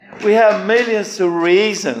We have millions of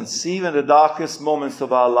reasons, even the darkest moments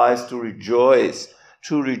of our lives, to rejoice.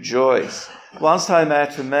 Once I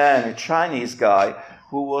met a man, a Chinese guy,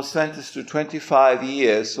 who was sentenced to 25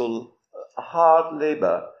 years, so hard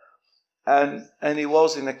labor, and he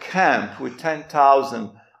was in a camp with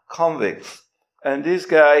 10,000 convicts. And this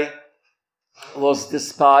guy was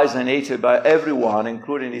despised and hated by everyone,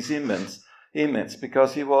 including his inmates,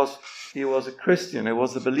 because he was a Christian, he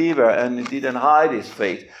was a believer, and he didn't hide his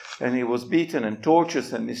faith. And he was beaten and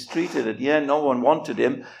tortured and mistreated. At the end, no one wanted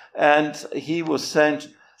him, and he was sent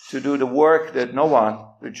to do the job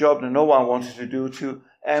that no one wanted to do, to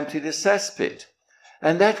empty the cesspit.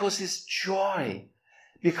 And that was his joy,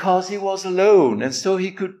 because he was alone, and so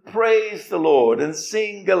he could praise the Lord and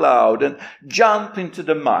sing aloud and jump into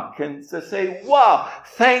the muck and say, wow,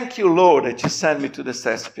 thank you, Lord, that you sent me to the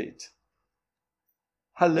cesspit.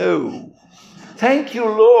 Hello. Thank you,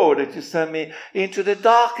 Lord, that you sent me into the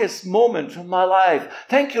darkest moment of my life.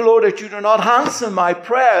 Thank you, Lord, that you do not answer my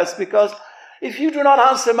prayers, because if you do not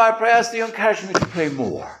answer my prayers, you encourage me to pray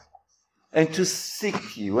more and to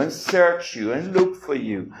seek you and search you and look for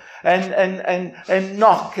you and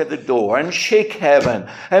knock at the door and shake heaven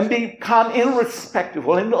and become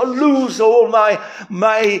irrespectful and lose all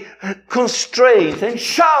my constraints and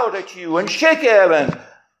shout at you and shake heaven.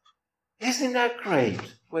 Isn't that great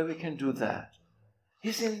where we can do that?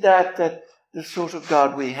 Isn't that the sort of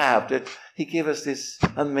God we have, that he gave us this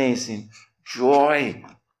amazing joy?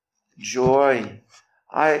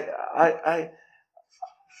 I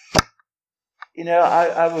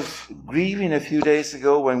was grieving a few days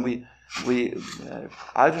ago when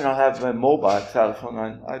I do not have a mobile telephone,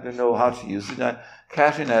 and I don't know how to use it.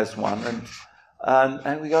 Catherine has one,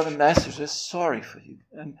 and we got a message, "We're sorry for you."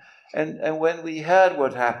 And when we heard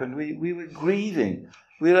what happened, we were grieving.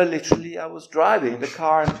 I was driving the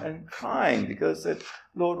car and crying, because that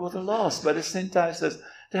Lord, what a loss. But at the same time, says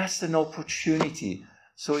that's an opportunity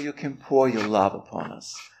so you can pour your love upon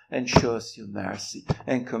us and show us your mercy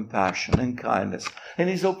and compassion and kindness.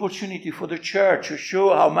 And it's opportunity for the church to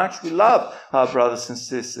show how much we love our brothers and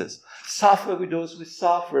sisters. Suffer with those who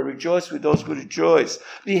suffer. Rejoice with those who rejoice.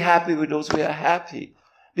 Be happy with those who are happy.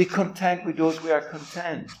 Be content with those who are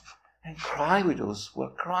content. And cry with those who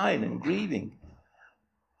are crying and grieving.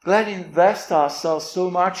 Let's invest ourselves so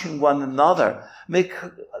much in one another. Make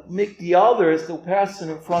the others, the person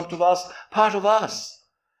in front of us, part of us.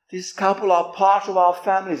 This couple are part of our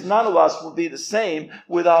families. None of us will be the same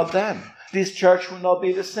without them. This church will not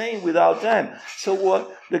be the same without them. So what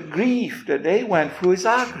the grief that they went through is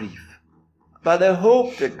our grief. But the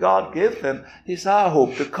hope that God gave them is our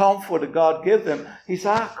hope. The comfort that God gave them is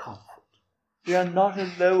our comfort. We are not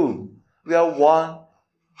alone. We are one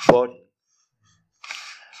body.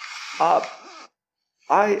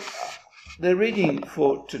 The reading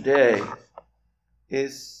for today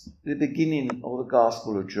is the beginning of the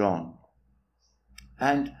Gospel of John.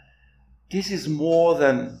 And this is more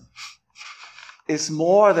than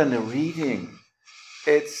a reading.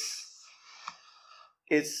 It's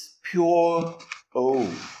pure awe.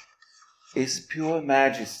 It's pure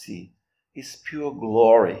majesty. It's pure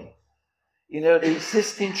glory. The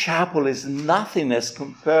Sistine Chapel is nothing as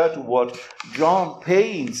compared to what John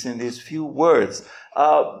paints in these few words.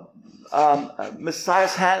 Handel's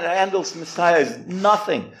Messiah is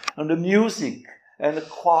nothing. And the music and the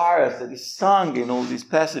choirs that is sung in all these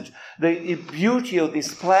passages, the beauty of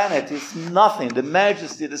this planet is nothing. The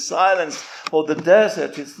majesty, the silence of the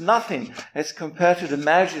desert is nothing as compared to the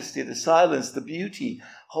majesty, the silence, the beauty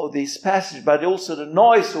of this passage, but also the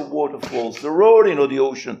noise of waterfalls, the roaring of the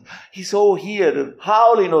ocean. It's all here, the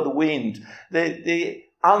howling of the wind, the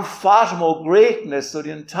unfathomable greatness of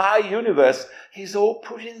the entire universe. He's all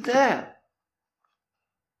put in there.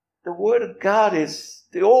 The Word of God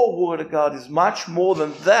the whole Word of God is much more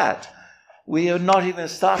than that. We have not even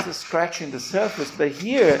started scratching the surface, but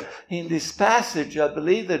here in this passage, I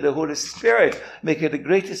believe that the Holy Spirit makes the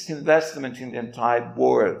greatest investment in the entire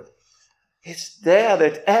world. It's there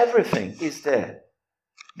that everything is there.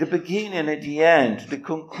 The beginning and the end, the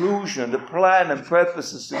conclusion, the plan and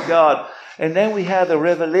purposes of God. And then we have the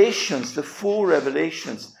revelations, the full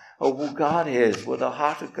revelations of who God is, what the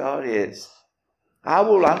heart of God is. I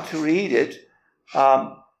would like to read it.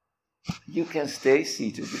 You can stay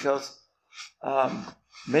seated, because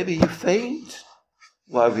maybe you faint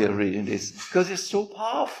while we are reading this, because it's so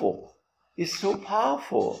powerful. It's so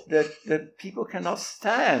powerful that people cannot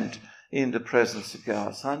stand in the presence of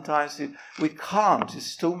God. Sometimes we can't.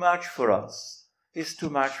 It's too much for us. It's too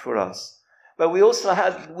much for us. But we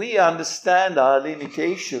understand our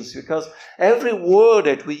limitations, because every word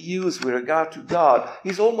that we use with regard to God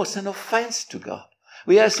is almost an offense to God.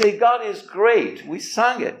 We say God is great. We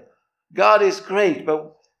sang it. God is great,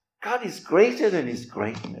 but God is greater than his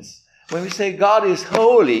greatness. When we say God is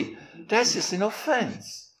holy, that's just an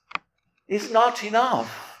offense. It's not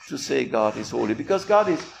enough to say God is holy, because God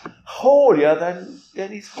is holier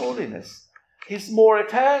than his holiness. He's more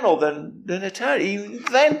eternal than eternity. He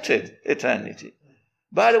invented eternity.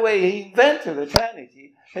 By the way, he invented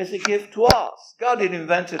eternity as a gift to us. God didn't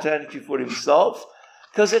invent eternity for himself,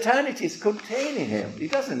 because eternity is contained in him. He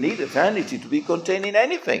doesn't need eternity to be contained in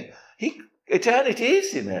anything. Eternity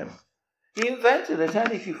is in him. He invented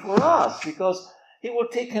eternity for us because he will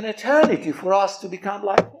take an eternity for us to become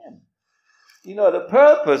like him. You know, the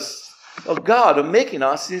purpose of God of making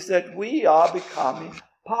us is that we are becoming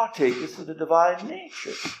partakers of the divine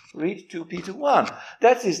nature. Read 2 Peter 1.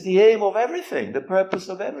 That is the aim of everything, the purpose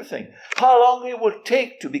of everything. How long it will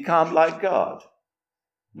take to become like God?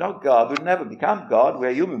 Not God. We'll never become God.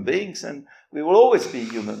 We're human beings and we will always be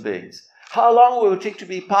human beings. How long will it take to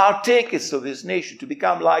be partakers of his nature, to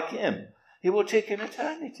become like him? It will take an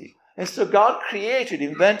eternity. And so God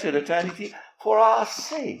invented eternity for our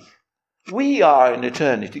sake. We are in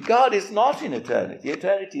eternity. God is not in eternity.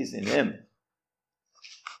 Eternity is in him.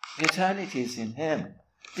 Eternity is in him.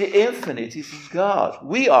 The infinite is in God.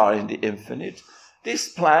 We are in the infinite. This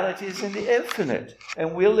planet is in the infinite.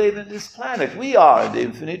 And we live in this planet. We are in the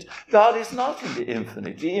infinite. God is not in the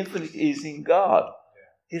infinite. The infinite is in God.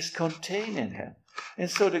 It's contained in him. And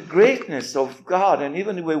so the greatness of God, and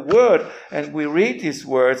even the word, and we read his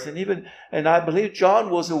words, and I believe John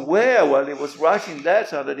was aware while he was writing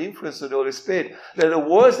that under the influence of the Holy Spirit, that the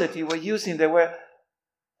words that he was using, they were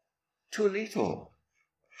too little,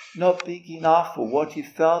 not big enough for what he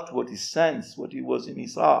felt, what he sensed, what he was in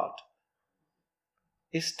his heart.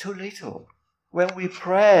 It's too little. When we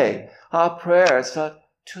pray, our prayers are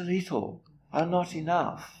too little, are not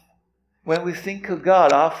enough. When we think of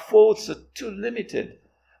God, our thoughts are too limited.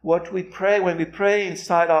 What we pray, when we pray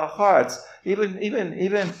inside our hearts, even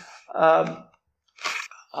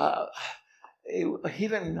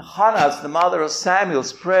Hannah's, the mother of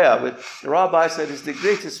Samuel's prayer, which the rabbi said is the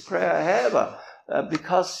greatest prayer ever,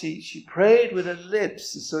 because she prayed with her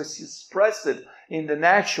lips, so she expressed it in the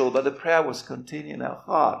natural, but the prayer was contained in her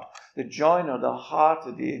heart. The join of the heart,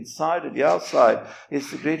 of the inside and the outside, is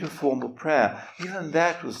the greater form of prayer. Even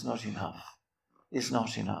that was not enough. It's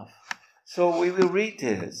not enough. So we will read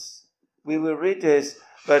this.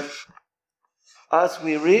 But as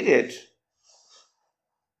we read it,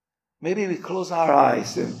 maybe we close our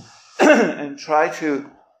eyes and try to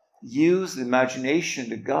use the imagination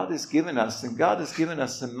that God has given us. And God has given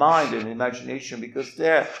us a mind and imagination, because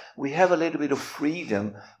there we have a little bit of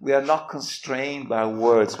freedom. We are not constrained by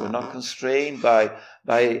words. We're not constrained by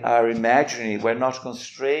our imagining. We're not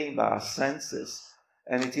constrained by our senses.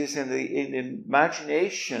 And it is in the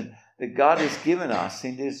imagination that God has given us,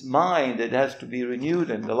 in his mind that has to be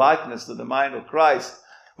renewed in the likeness of the mind of Christ.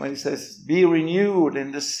 When he says, be renewed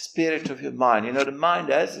in the spirit of your mind. You know, the mind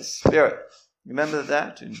has a spirit. Remember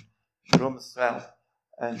that in Romans 12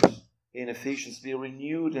 and in Ephesians, be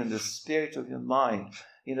renewed in the spirit of your mind.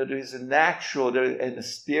 You know, there is a natural and a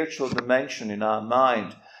spiritual dimension in our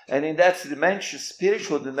mind. And in that dimension,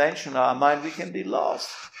 spiritual dimension of our mind, we can be lost.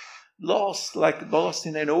 Like lost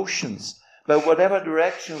in an oceans. But whatever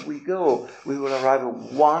direction we go, we will arrive at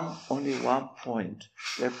only one point.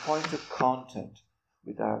 The point of contact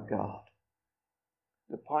with our God.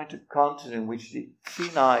 The point of contact in which the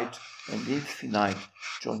finite and the infinite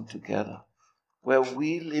join together. Where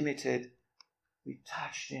we limited, we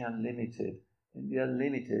touch the unlimited, and the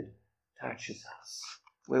unlimited touches us.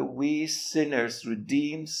 Where we sinners,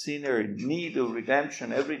 redeemed sinner in need of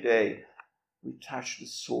redemption every day, we touch the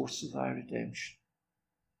source of our redemption.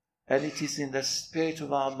 And it is in the spirit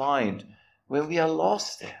of our mind when we are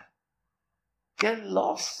lost there. Get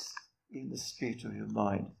lost in the spirit of your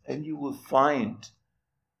mind, and you will find,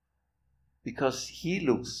 because he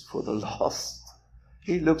looks for the lost.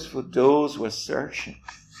 He looks for those who are searching.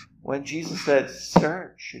 When Jesus said,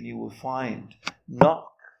 search and you will find,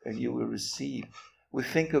 knock and you will receive. We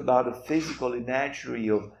think about a physical imagery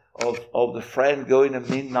of the friend going at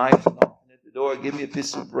midnight, knocking at the door, give me a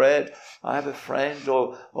piece of bread, I have a friend,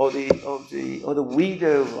 or the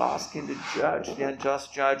widow asking the judge, the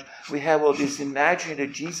unjust judge. We have all this imagery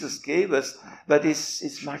that Jesus gave us, but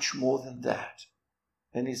it's much more than that.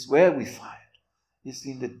 And it's where we find. It's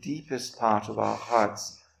in the deepest part of our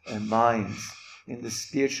hearts and minds, in the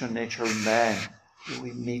spiritual nature of man, that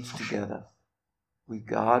we meet together with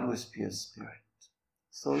God, with pure spirit.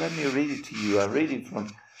 So let me read it to you. I read it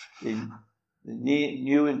from the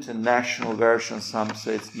New International Version. Some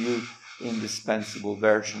say it's New Indispensable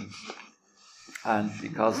Version. and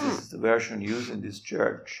because this is the version used in this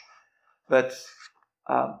church. But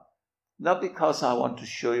not because I want to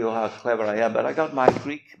show you how clever I am, but I got my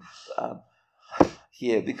Greek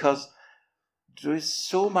here because there is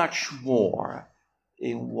so much more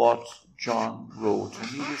in what John wrote,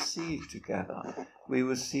 and we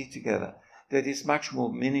will see together that is much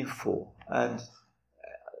more meaningful, and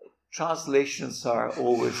translations are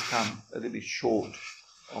always come a little bit short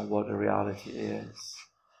on what the reality is.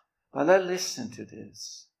 But let's listen to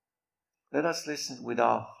this. Let us listen with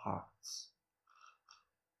our hearts.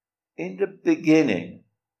 In the beginning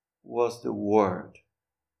was the Word,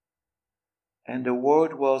 and the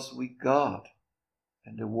Word was with God,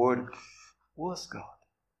 and the Word was God.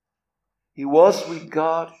 He was with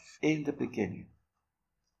God in the beginning.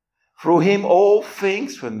 Through him all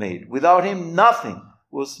things were made. Without him nothing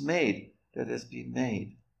was made that has been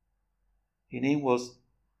made. In him was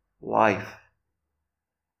life,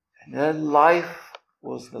 and that life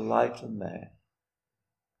was the light of man.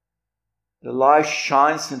 The light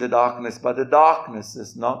shines in the darkness, but the darkness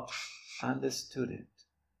has not understood it.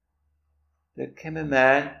 There came a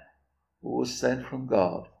man who was sent from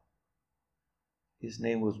God. His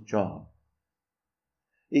name was John.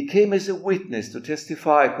 He came as a witness to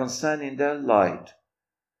testify concerning that light,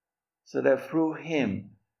 so that through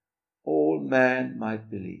him all men might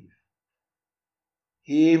believe.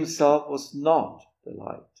 He himself was not the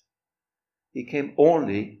light. He came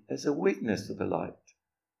only as a witness to the light.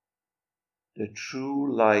 The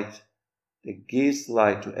true light that gives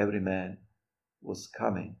light to every man was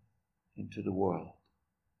coming into the world.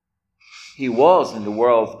 He was in the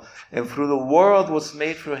world, and through the world was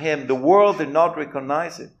made through him. The world did not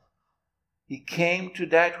recognize him. He came to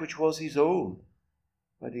that which was his own,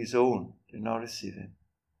 but his own did not receive him.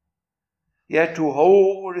 Yet to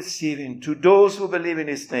all who receive him, to those who believe in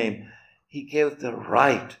his name, he gave the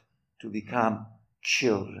right to become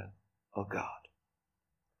children of God.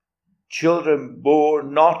 Children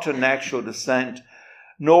born not of natural descent,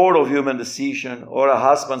 nor of human decision or a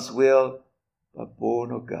husband's will, but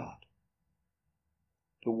born of God.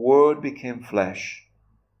 The Word became flesh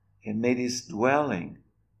and made his dwelling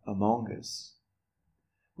among us.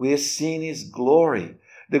 We have seen his glory,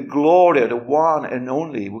 the glory of the one and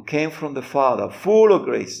only who came from the Father, full of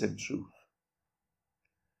grace and truth.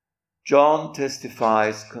 John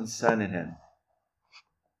testifies concerning him.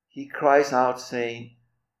 He cries out, saying,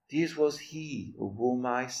 "This was he of whom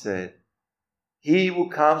I said, he who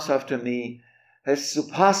comes after me has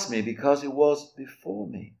surpassed me because he was before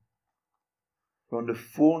me." From the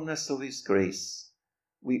fullness of his grace,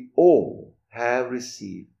 we all have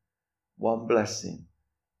received one blessing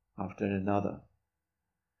after another.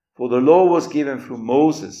 For the law was given through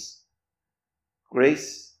Moses.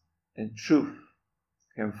 Grace and truth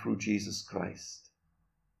came through Jesus Christ.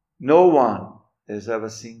 No one has ever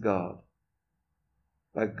seen God,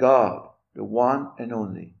 but God, the one and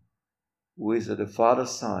only, who is at the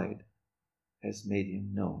Father's side, has made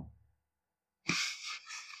him known.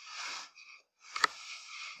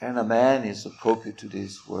 And amen is appropriate to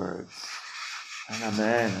these words. And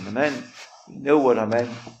amen, you know what amen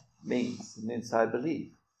means. It means I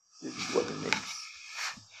believe. This is what it means.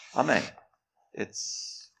 Amen.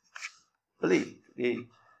 It's believe. The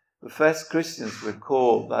first Christians were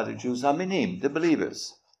called by the Jews Aminim, the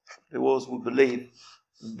believers. There was who believed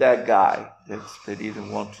in that guy that they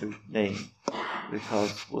didn't want to name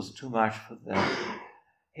because it was too much for them.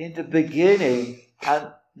 In the beginning,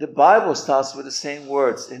 and the Bible starts with the same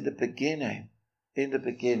words, in the beginning,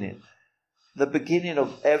 the beginning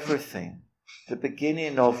of everything, the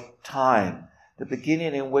beginning of time, the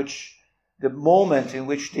beginning in which, the moment in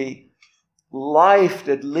which the life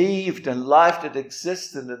that lived and life that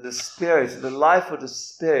existed in the Spirit, the life of the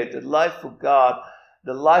Spirit, the life of God,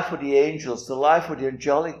 the life of the angels, the life of the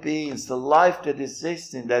angelic beings, the life that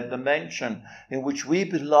exists in that dimension in which we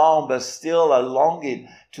belong but still are longing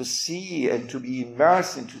to see and to be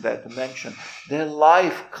immersed into that dimension. Their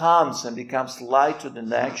life comes and becomes light to the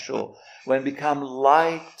natural when it becomes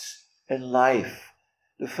light and life.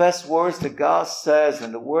 The first words that God says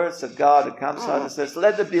and the words of God that comes out and says,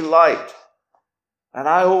 "Let there be light." And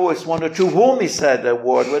I always wonder to whom he said that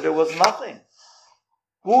word where there was nothing.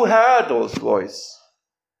 Who heard those voices?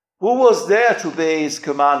 Who was there to obey his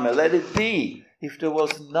commandment? Let it be, if there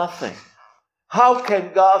was nothing. How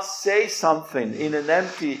can God say something in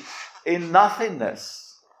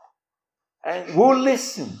nothingness? And who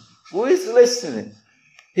listened? Who is listening?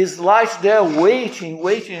 His light there waiting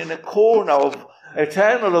in a corner of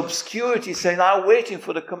eternal obscurity, saying, "I'm waiting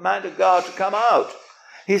for the command of God to come out."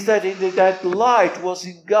 He said that light was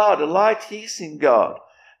in God. The light is in God.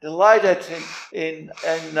 The light that in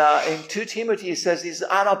 2 Timothy says is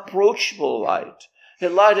unapproachable light. The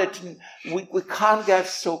light that we can't get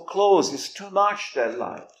so close. It's too much, that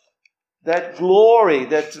light. That glory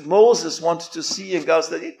that Moses wanted to see, and God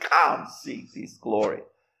said, you can't see this glory.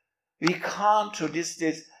 We can't, to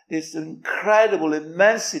this incredible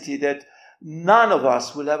immensity that none of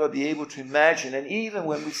us will ever be able to imagine. And even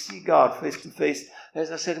when we see God face to face,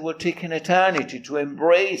 as I said, it will take an eternity to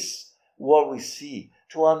embrace what we see,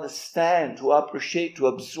 to understand, to appreciate, to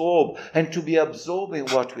absorb, and to be absorbing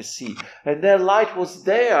what we see. And that light was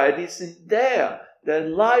there. It isn't there. That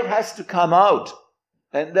light has to come out.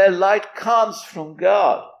 And that light comes from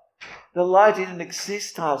God. The light didn't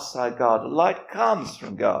exist outside God. The light comes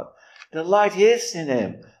from God. The light is in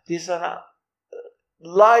Him. There's a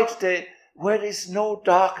light where there's no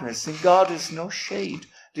darkness. In God there's no shade.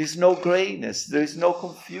 There's no grayness. There is no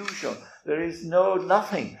confusion. There is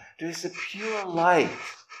nothing. There is a pure light.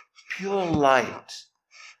 Pure light.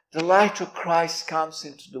 The light of Christ comes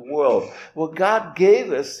into the world. What God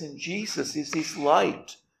gave us in Jesus is His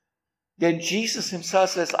light. Then Jesus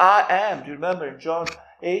Himself says, I am. Do you remember in John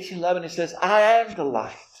 8:11 He says, I am the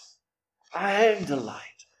light. I am the light.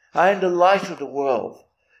 I am the light of the world.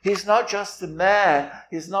 He's not just a man.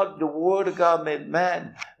 He's not the Word of God made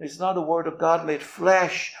man. He's not the Word of God made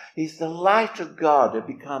flesh. He's the light of God that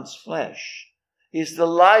becomes flesh. He's the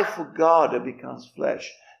life of God that becomes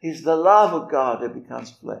flesh. He's the love of God that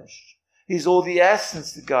becomes flesh. He's all the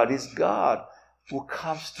essence of God. He's God who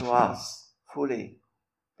comes to us fully.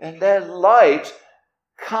 And that light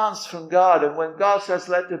comes from God. And when God says,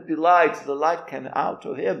 let there be light, the light came out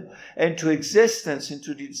of Him into existence,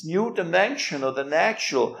 into this new dimension of the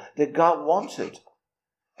natural that God wanted.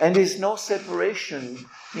 And there's no separation.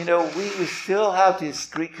 We still have this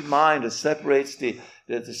Greek mind that separates that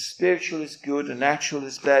the spiritual is good, the natural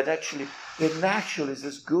is bad. Actually, the natural is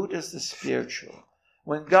as good as the spiritual.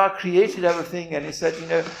 When God created everything and He said,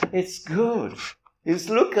 it's good. He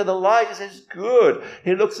looks at the light and says, good.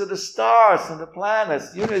 He looks at the stars and the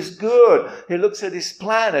planets. It's good. He looks at His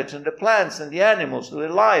planet and the plants and the animals, the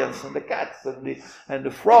lions and the cats and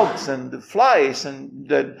the frogs and the flies and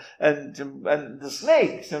the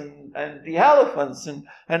snakes and the elephants and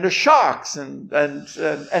the sharks and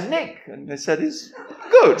Nick. And they said, it's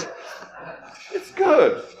good. It's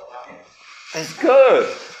good. It's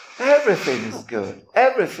good. Everything is good.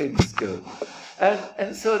 Everything is good.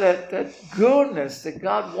 And so that goodness that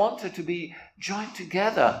God wanted to be joined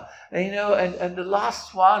together, and the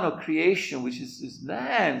last one of creation, which is this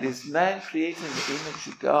man created in the image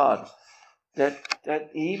of God, that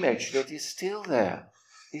image that is still there,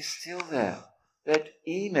 that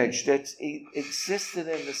image that existed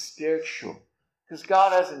in the spiritual. Because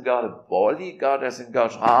God hasn't got a body, God hasn't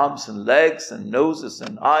got arms and legs and noses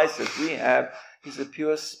and eyes as we have. He's a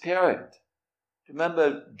pure spirit.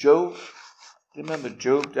 Remember Job? Remember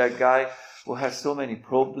Job, that guy who has so many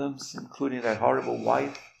problems, including that horrible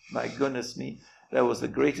wife? My goodness me, that was the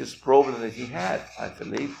greatest problem that he had, I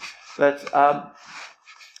believe. But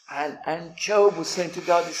and Job was saying to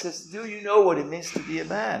God, he says, do you know what it means to be a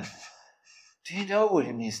man? Do you know what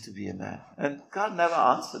it means to be a man? And God never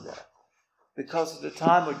answered that. Because at the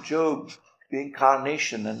time of Job, the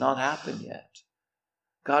incarnation had not happened yet.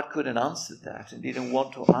 God couldn't answer that and didn't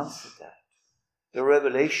want to answer that. The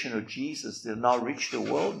revelation of Jesus did not reach the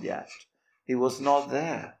world yet. It was not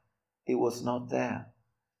there. It was not there.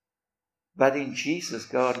 But in Jesus,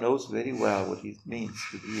 God knows very well what it means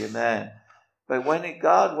to be a man. But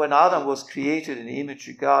when Adam was created in the image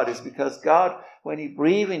of God, it's because God, when He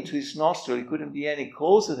breathed into His nostril, He couldn't be any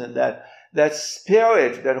closer than that. That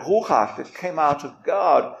spirit, that ruach that came out of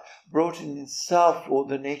God, brought in itself all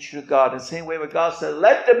the nature of God. In the same way when God said,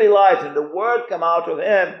 let there be light, and the word come out of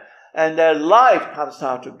Him, and that light comes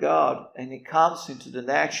out of God, and it comes into the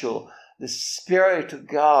natural, the Spirit of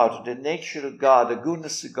God, the nature of God, the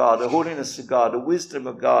goodness of God, the holiness of God, the wisdom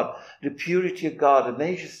of God, the purity of God, the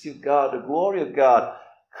majesty of God, the glory of God,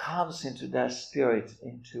 comes into that Spirit,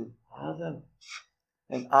 into Adam.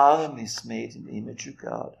 And Adam is made in the image of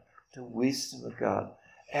God, the wisdom of God.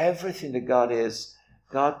 Everything that God is,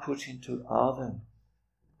 God put into Adam.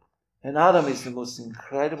 And Adam is the most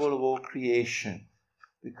incredible of all creation,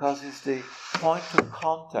 because it's the point of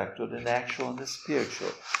contact of the natural and the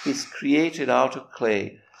spiritual. He's created out of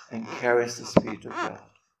clay and carries the Spirit of God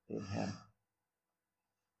in him.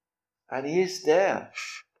 And he is there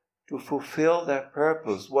to fulfill that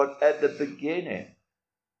purpose, what at the beginning,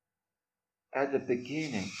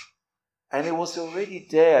 and it was already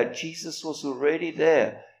there. Jesus was already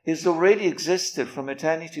there. He's already existed from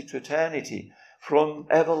eternity to eternity. from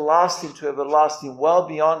everlasting to everlasting, well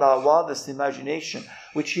beyond our wildest imagination,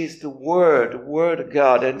 which is the Word of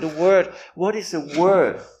God. And the Word, what is the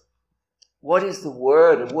Word? What is the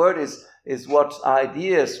Word? The Word is what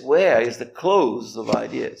ideas wear, is the clothes of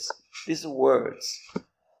ideas. These are words.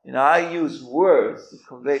 I use words to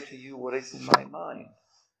convey to you what is in my mind.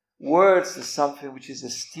 Words is something which is a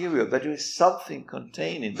stereo, but there is something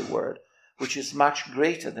contained in the Word which is much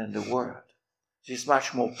greater than the Word. It is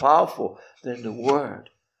much more powerful than the Word.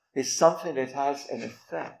 It's something that has an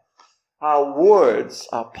effect. Our words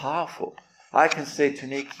are powerful. I can say to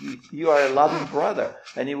Nick, you are a loving brother,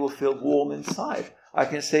 and he will feel warm inside. I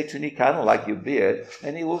can say to Nick, I don't like your beard,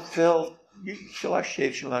 and he will feel, shall I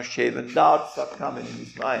shave, shall I shave? And doubts are coming in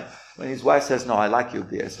his mind. When his wife says, no, I like your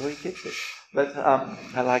beard, so he keeps it. But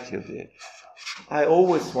I like your beard. I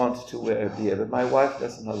always wanted to wear a beard, but my wife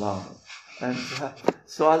doesn't allow me. And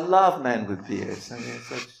so I love men with beards.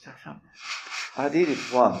 I did it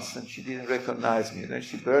once, and she didn't recognize me. Then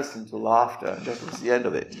she burst into laughter, and that was the end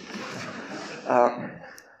of it.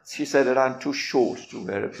 She said that I'm too short to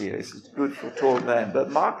wear a beard. It's good for tall men. But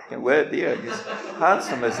Mark can wear a beard. He's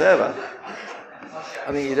handsome as ever.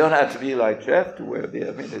 I mean, you don't have to be like Jeff to wear a beard.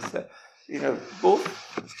 I mean, it's, both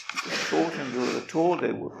the short and the tall,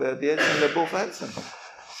 they would wear beards, and they're both handsome.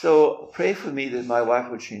 So pray for me that my wife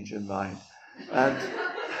will change her mind. And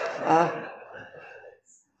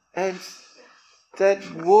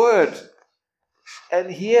that word,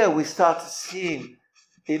 and here we start seeing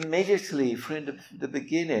immediately from the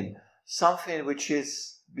beginning something which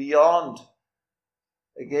is beyond,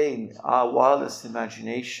 again, our wildest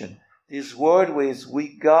imagination. This word is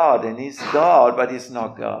with God, and He's God, but He's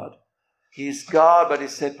not God. He's God, but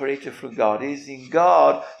He's separated from God. He's in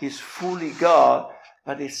God, He's fully God,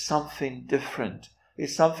 but it's something different.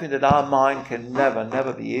 It's something that our mind can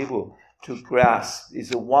never be able to grasp.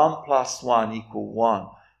 It's a 1 + 1 = 1.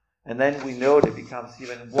 And then we know that it becomes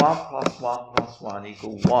even 1 + 1 + 1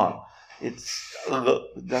 = 1. It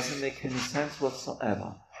doesn't make any sense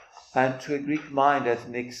whatsoever. And to a Greek mind, that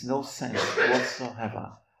makes no sense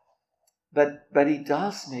whatsoever. But it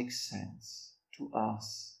does make sense to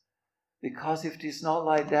us. Because if it is not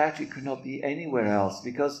like that, it could not be anywhere else.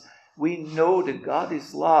 Because we know that God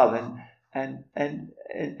is love, and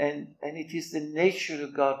it is the nature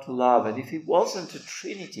of God to love. And if it wasn't a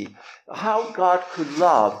Trinity, how God could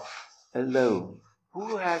love alone?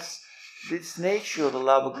 Who has this nature of the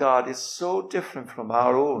love of God is so different from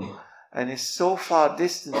our own, and is so far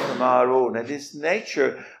distant from our own, and this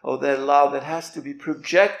nature of that love that has to be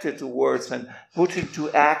projected towards and put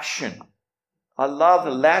into action. I love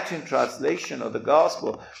the Latin translation of the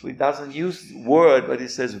gospel, which doesn't use word, but it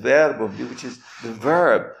says verbum, which is the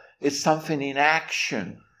verb. It's something in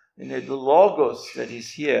action. The logos that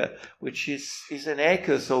is here, which is an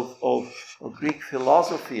echo of Greek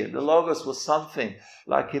philosophy. And the logos was something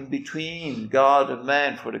like in between God and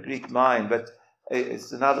man for the Greek mind, but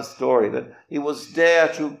it's another story. But it was there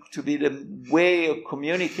to be the way of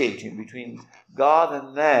communicating between God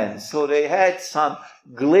and man. So they had some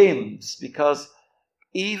glimpse, because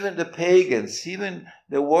even the pagans, even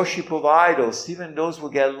the worship of idols, even those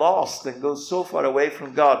who get lost and go so far away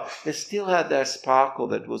from God, they still had their sparkle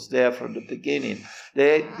that was there from the beginning.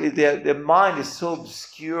 Their mind is so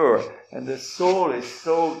obscure, and the soul is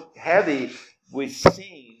so heavy with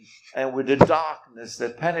sin and with the darkness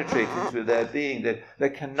that penetrates into their being, that they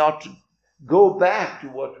cannot go back to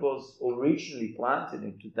what was originally planted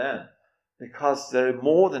into them. Because they're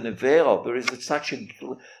more than a veil. There is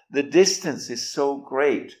the distance is so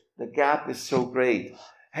great. The gap is so great.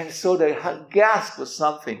 And so they gasp for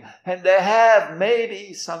something. And they have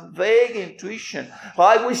maybe some vague intuition.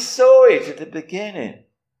 Like we saw it at the beginning.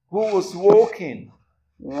 Who was walking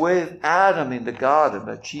with Adam in the garden?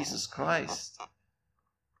 But Jesus Christ.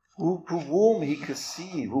 Whom he could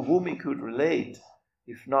see, whom he could relate.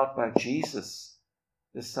 If not by Jesus,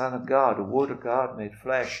 the Son of God, the Word of God made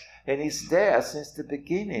flesh. And He's there since the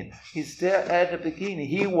beginning. He's there at the beginning.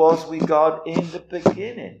 He was with God in the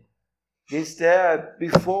beginning. He's there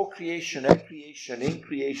before creation, at creation, in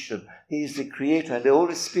creation. He is the Creator. And the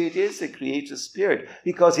Holy Spirit is the Creator Spirit,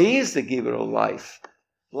 because He is the giver of life.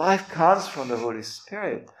 Life comes from the Holy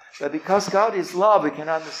Spirit. But because God is love, we can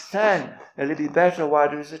understand a little bit better why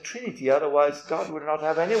there is a Trinity. Otherwise, God would not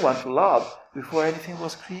have anyone to love before anything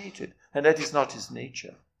was created. And that is not His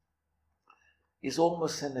nature. It's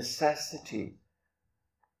almost a necessity.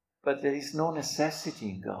 But there is no necessity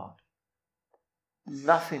in God.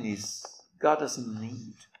 Nothing is. God doesn't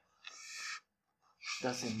need.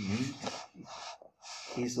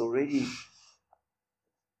 He's already.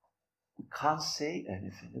 We can't say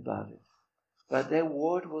anything about it. but that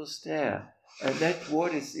word was there. And that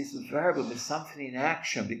word is a verb, it's something in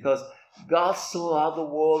action, because God so loved the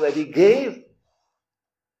world that he gave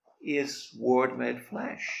his word made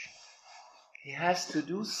flesh. He has to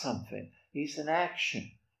do something. He's in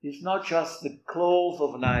action. He's not just the cloth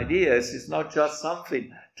of an idea. It's not just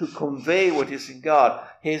something to convey what is in God.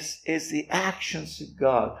 It's the actions of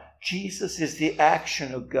God. Jesus is the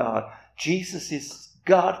action of God. Jesus is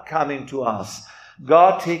God coming to us.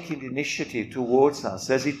 God taking the initiative towards us,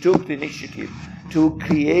 as he took the initiative to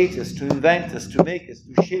create us, to invent us, to make us,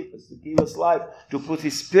 to shape us, to give us life, to put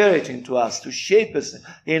his spirit into us, to shape us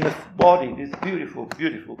in a body, this beautiful,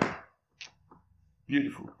 beautiful,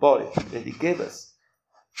 beautiful body that he gave us.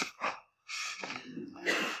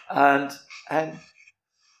 And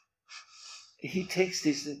he takes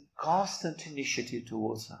this constant initiative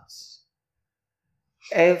towards us.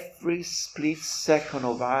 Every split second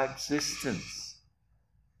of our existence,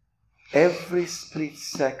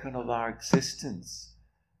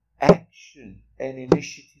 action and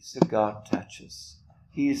initiatives of God touches.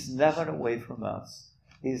 He is never away from us.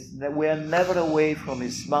 We are never away from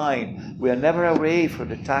his mind. We are never away from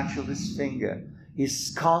the touch of his finger.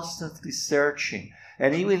 He's constantly searching.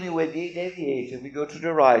 And even when we deviate and we go to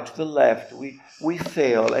the right, to the left, we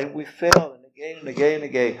fail and we fail again and again and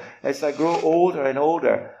again. As I grow older and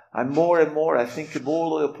older, more and more I think of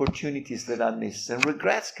all the opportunities that I missed, and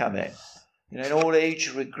regrets come in. In old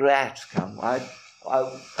age, regrets come.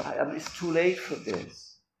 It's too late for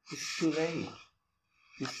this. It's too late.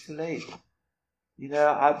 It's too late.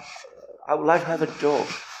 I would like to have a dog.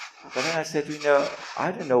 But then I said,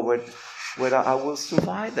 I don't know whether I will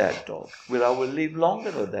survive that dog, whether I will live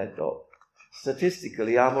longer than that dog.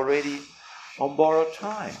 Statistically, I'm already on borrowed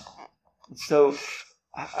time. And so,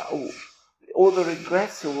 all the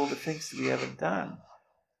regrets of all the things that we haven't done,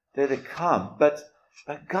 they come. But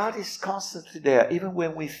God is constantly there, even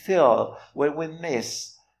when we fail, when we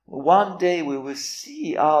miss. One day we will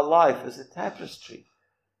see our life as a tapestry.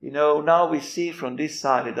 Now we see from this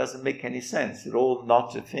side, it doesn't make any sense. They're all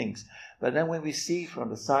knotted things. But then when we see from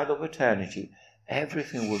the side of eternity,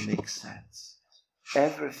 everything will make sense.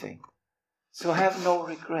 Everything. So have no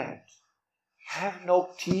regret. Have no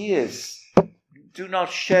tears. Do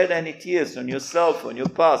not shed any tears on yourself, on your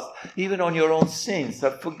past, even on your own sins.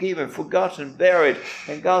 Are forgiven, forgotten, buried.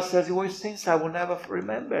 And God says, your sins I will never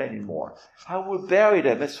remember anymore. I will bury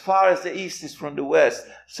them as far as the east is from the west.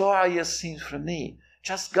 So are your sins from me.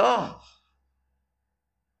 Just gone.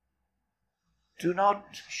 Do not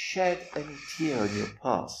shed any tear on your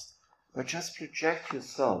past, but just project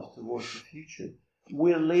yourself towards the future.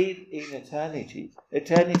 We live in eternity.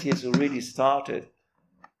 Eternity has already started.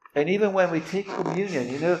 And even when we take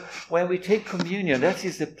communion, when we take communion, that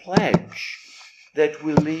is a pledge that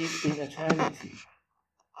we live in eternity.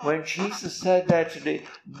 When Jesus said that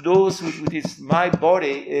those with his, my body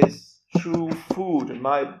is true food and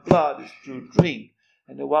my blood is true drink,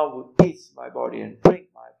 and the one who eats my body and drink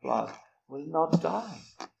my blood will not die,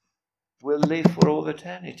 will live for all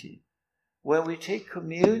eternity. When we take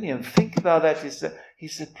communion, think about that.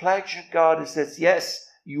 It's a pledge of God who says, yes,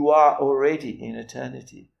 you are already in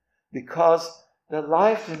eternity. Because the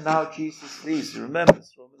life that now Jesus lives, remember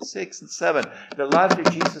Romans 6 and 7, the life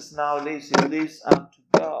that Jesus now lives, he lives unto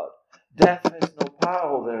God. Death has no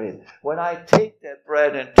power over it. When I take that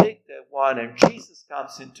bread and take that wine and Jesus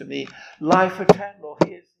comes into me, life eternal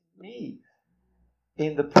is in me,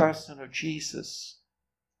 in the person of Jesus.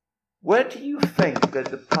 Where do you think that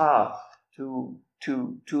the power to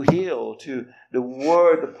heal, to the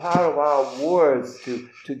word, the power of our words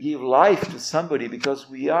to give life to somebody, because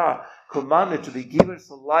we are commanded to be givers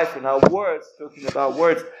of life, and our words, talking about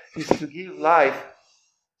words, is to give life.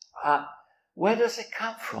 Where does it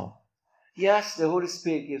come from? Yes, the Holy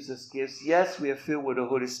Spirit gives us gifts. Yes, we are filled with the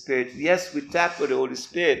Holy Spirit. Yes, we tap with the Holy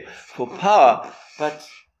Spirit for power. But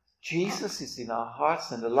Jesus is in our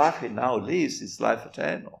hearts, and the life he now lives is life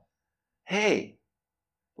eternal. Hey,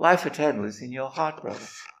 life eternal is in your heart, brother.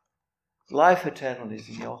 Life eternal is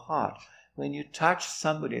in your heart. When you touch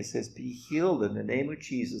somebody and says, be healed in the name of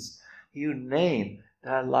Jesus, you name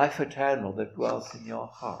that life eternal that dwells in your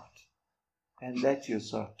heart. And that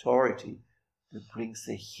is authority that brings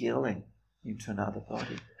the healing into another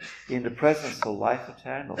body. In the presence of life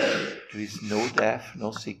eternal, there is no death, no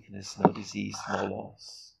sickness, no disease, no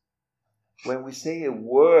loss. When we say a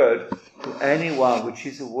word to anyone, which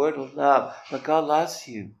is a word of love, but God loves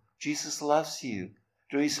you, Jesus loves you,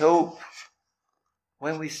 there is hope.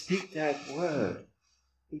 When we speak that word,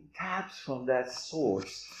 it taps from that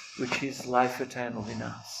source, which is life eternal in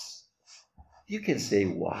us. You can say,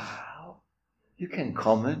 wow. You can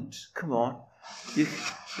comment. Come on. You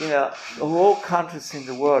know, of all countries in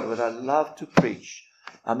the world where I love to preach,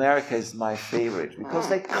 America is my favorite because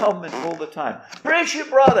they comment all the time. Preach it,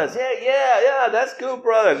 brothers. Yeah, that's good,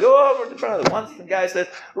 brother. Go over to brother. Once the guy says,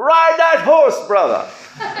 ride that horse, brother.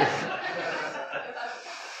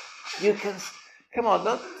 You can, come on,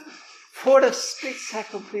 don't, for a split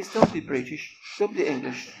second, please, don't be British. Don't be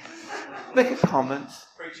English. Make a comment.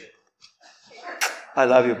 Preach it. I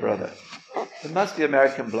love you, brother. There must be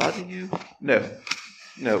American blood in you. No,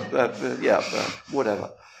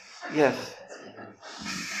 whatever. Yes.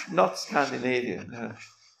 Not Scandinavian. No.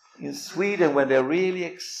 In Sweden, when they're really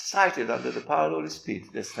excited under the power of the Holy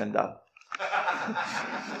Spirit, they stand up.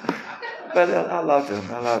 But I love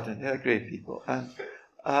them. They're great people. And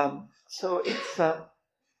so it's,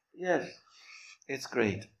 yes, it's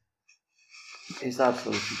great. It's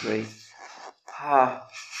absolutely great.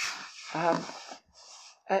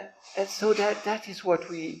 And so that is what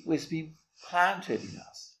was being planted in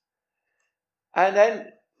us. And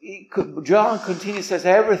then John continues, says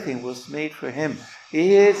everything was made for him.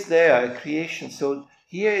 He is there at creation. So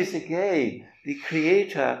here is again the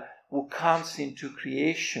Creator who comes into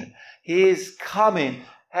creation. He is coming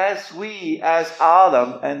as we, as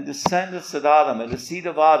Adam and descendants of Adam and the seed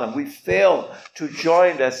of Adam, we fail to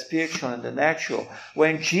join the spiritual and the natural.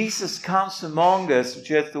 When Jesus comes among us, which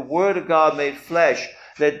is the Word of God made flesh,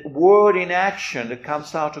 that word in action that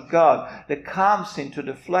comes out of God, that comes into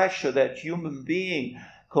the flesh of that human being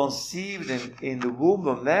conceived in the womb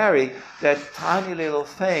of Mary, that tiny little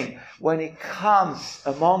thing, when he comes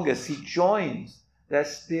among us, he joins that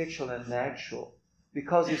spiritual and natural,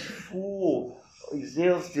 because his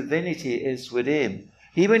divinity is with him.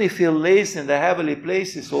 Even if he lives in the heavenly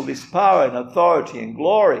places, all this power and authority and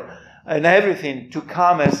glory and everything to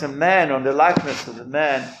come as a man on the likeness of the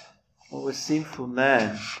man, or a sinful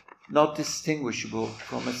man, not distinguishable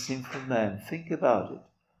from a sinful man. Think about it.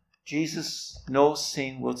 Jesus, no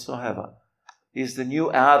sin whatsoever. He is the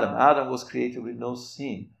new Adam. Adam was created with no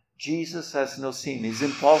sin. Jesus has no sin. It's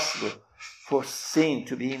impossible for sin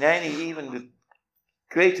to be in any, even the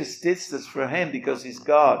greatest distance for him, because he's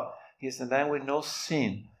God. He is a man with no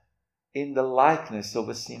sin in the likeness of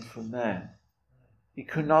a sinful man. He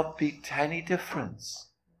could not be any difference.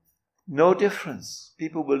 No difference.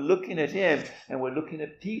 People were looking at him and were looking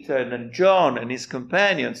at Peter and then John and his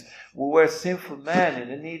companions, who were sinful men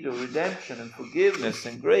in need of redemption and forgiveness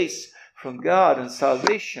and grace from God and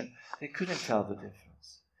salvation. They couldn't tell the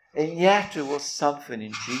difference. And yet there was something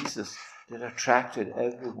in Jesus that attracted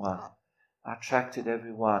everyone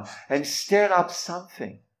and stirred up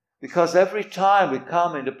something. Because every time we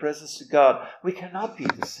come in the presence of God, we cannot be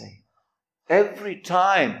the same. Every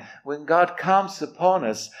time when God comes upon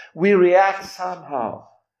us, we react somehow.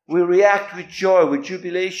 We react with joy, with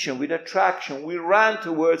jubilation, with attraction. We run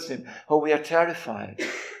towards him, or we are terrified.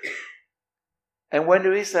 And when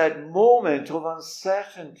there is that moment of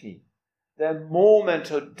uncertainty, that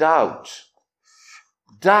moment of doubt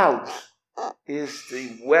is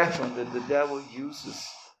the weapon that the devil uses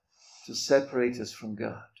to separate us from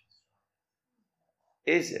God.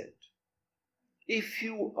 Is it? If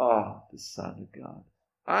you are the Son of God,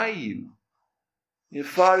 are you? The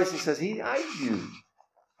Pharisee says, are you?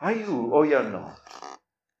 Are you or you're not?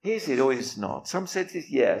 Is it or is not? Some says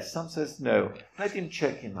yes, some says no. Let him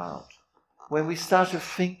check him out. When we start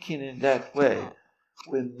thinking in that way,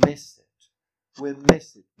 we miss it. We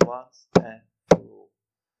miss it once and for all.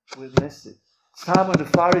 We miss it. Some of the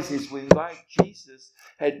Pharisees will invite Jesus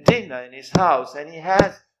at dinner in his house, and he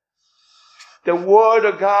has the Word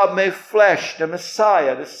of God made flesh, the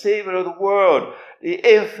Messiah, the Savior of the world, the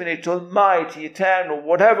infinite, almighty, eternal,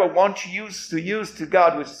 whatever one use to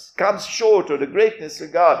God, which comes short of the greatness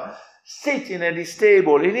of God, sitting at his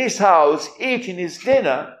table, in his house, eating his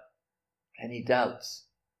dinner, and he doubts.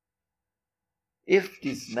 If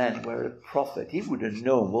this man were a prophet, he would have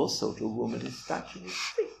known what sort of woman is touching his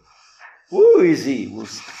feet. Who is he who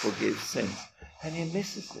forgives sins? And he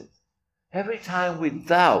misses it. Every time we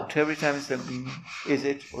doubt, every time we say, is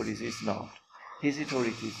it or is it not? Is it or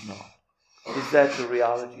it is not? Is that the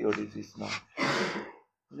reality or is it not?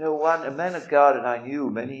 You know, a man of God that I knew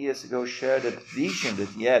many years ago shared a vision that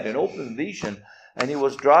he had, an open vision, and he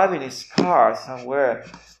was driving his car somewhere,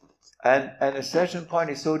 and at a certain point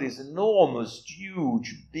he saw this enormous,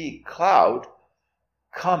 huge, big cloud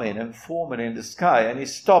coming and forming in the sky, and he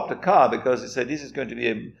stopped the car because he said, this is going to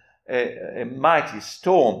be a mighty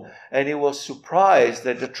storm, and he was surprised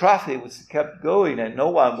that the traffic was kept going and no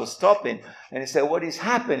one was stopping. And he said, what is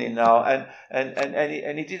happening now?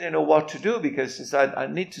 And he didn't know what to do, because he said, I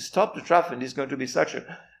need to stop the traffic. It's going to be such an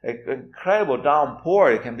incredible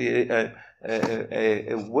downpour. It can be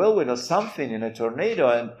a whirlwind or something in a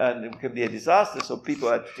tornado, and it can be a disaster. So people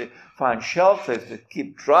had to find shelter to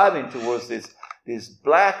keep driving towards these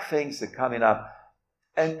black things that are coming up.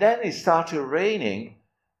 And then it started raining,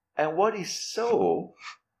 and what he saw,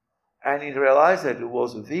 and he realized that it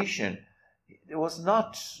was a vision. It was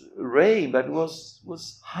not rain, but it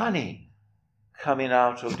was honey coming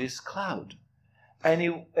out of this cloud. And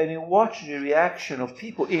he watched the reaction of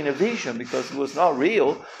people in a vision, because it was not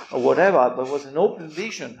real or whatever, but it was an open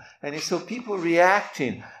vision. And he saw people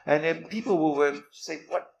reacting, and then people were saying,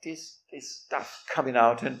 "What is this stuff coming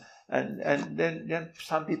out?" And then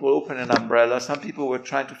some people opened an umbrella, some people were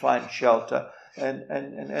trying to find shelter, and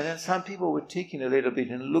then some people were taking a little bit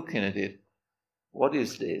and looking at it. What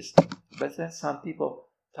is this? But then some people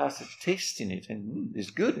started tasting it, and it's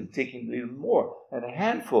good, and taking a little more, and a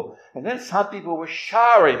handful. And then some people were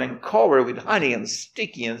showering and covered with honey and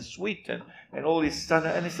sticky and sweet and all this stuff.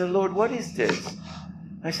 And I said, "Lord, what is this?"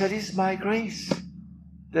 I said, "It's my grace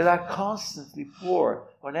that I constantly pour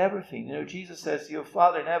on everything." You know, Jesus says, "Your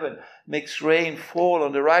Father in heaven makes rain fall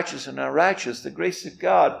on the righteous and unrighteous." The grace of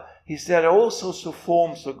God, he said, all sorts of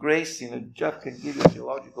forms of grace. You know, Jeff can give you a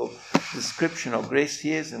theological description of grace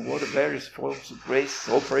here, and what are various forms of grace: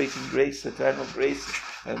 operating grace, eternal grace,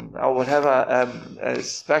 or whatever,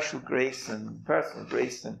 special grace and personal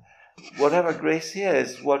grace, and whatever grace here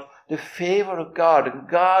is, what the favor of God, and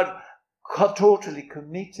God totally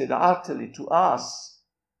committed utterly to us,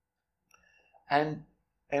 and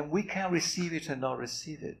we can receive it and not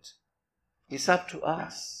receive it. It's up to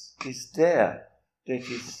us. It's there that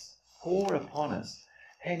is pour upon us.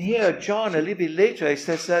 And here John, a little bit later, he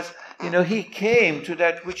says that, he came to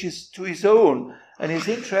that which is to his own. And it's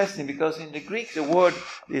interesting because in the Greek,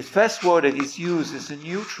 the first word that is used is a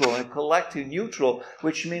neutral, a collective neutral,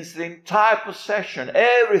 which means the entire possession,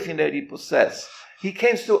 everything that he possessed. He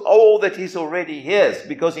came to all that is already his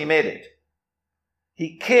because he made it.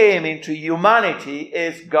 He came into humanity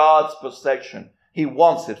as God's possession. He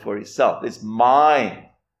wants it for himself. It's mine,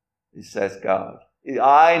 he says God.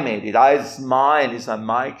 I made it. It's mine. It's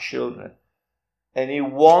my children. And he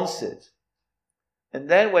wants it. And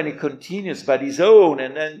then when he continues, but his own,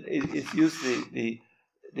 and then it's used the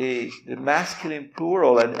masculine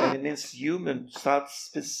plural, and it means human, starts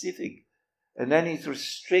specific. And then he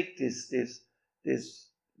restricts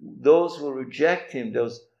those who reject him,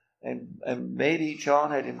 and maybe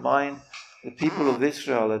John had in mind the people of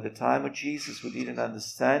Israel at the time of Jesus who didn't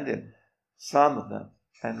understand him, some of them,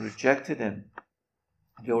 and rejected him.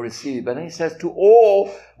 You'll receive it. But then he says, to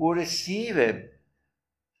all who receive him,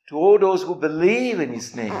 to all those who believe in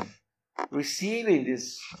his name, receiving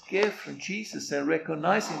this gift from Jesus and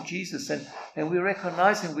recognizing Jesus, and we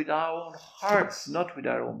recognize him with our own hearts, not with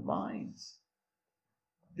our own minds.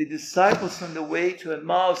 The disciples on the way to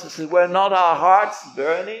Emmaus said, were not our hearts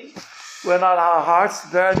burning? Were not our hearts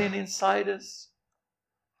burning inside us?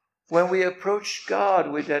 When we approach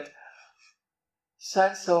God with that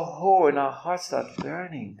sense of awe, and our hearts start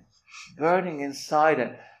burning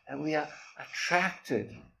inside, and we are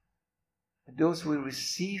attracted. And those who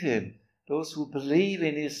receive him, those who believe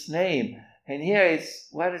in his name. And here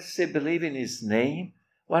why does it say believe in his name?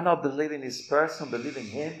 Why not believe in his person, believe in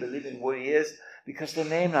him, believe in who he is? Because the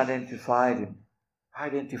name identifies him,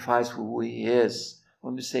 identifies who he is.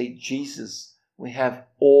 When we say Jesus, we have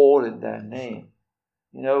all in that name.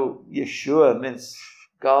 Yeshua means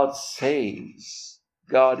God saves.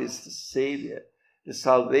 God is the Savior, the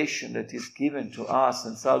salvation that is given to us.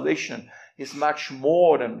 And salvation is much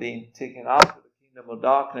more than being taken out of the kingdom of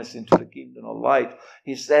darkness into the kingdom of light.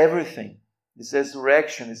 It's everything. It's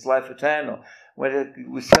resurrection. It's life eternal. When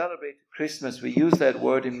we celebrate Christmas, we use that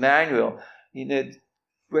word Emmanuel.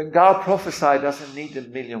 When God prophesied, doesn't need a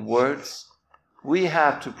million words. We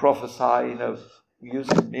have to prophesy,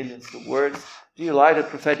 using millions of words. Do you like the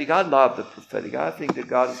prophetic? I love the prophetic. I think that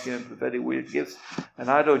God has given prophetic weird gifts, and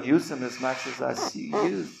I don't use them as much as I see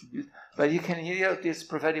used. But you can hear these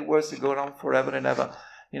prophetic words that go on forever and ever.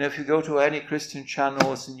 If you go to any Christian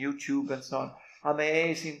channels and YouTube and so on,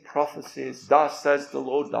 amazing prophecies. Thus says the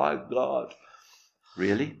Lord thy God.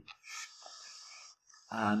 Really?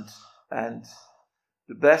 And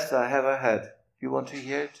the best I ever had. You want to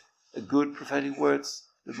hear it? A good prophetic words.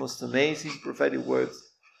 The most amazing prophetic words.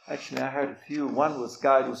 Actually, I heard a few. One was a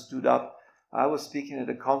guy who stood up. I was speaking at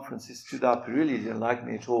a conference. He stood up. He really didn't like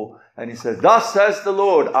me at all. And he said, thus says the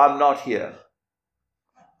Lord, I'm not here.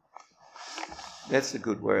 That's a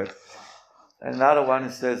good word. And another one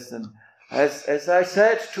says, as I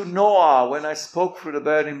said to Noah when I spoke through the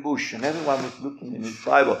burning bush, and everyone was looking in his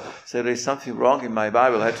Bible, said there's something wrong in my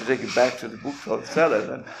Bible. I had to take it back to the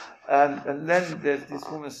bookseller. And then this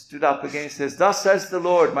woman stood up again and says, "Thus says the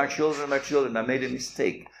Lord, my children, I made a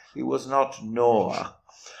mistake. He was not Noah.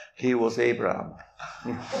 He was Abraham."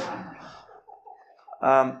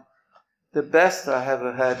 The best I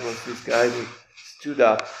ever had was this guy who stood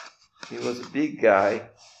up. He was a big guy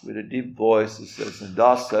with a deep voice who says, "And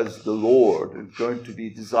thus says the Lord, there's going to be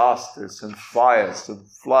disasters and fires and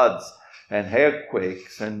floods and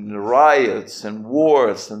earthquakes and riots and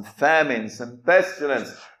wars and famines and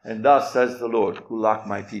pestilence. And thus says the Lord, good luck,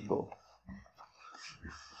 my people."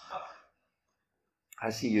 I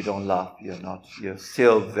see you don't laugh. You're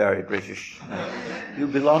still very British. You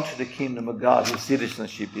belong to the kingdom of God. Your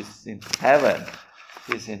citizenship is in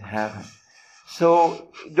heaven.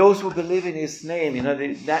 So those who believe in his name,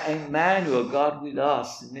 that Emmanuel, God with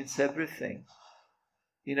us, it means everything.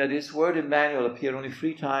 This word Emmanuel appears only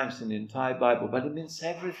 3 times in the entire Bible, but it means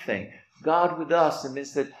everything. God with us, it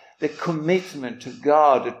means that the commitment to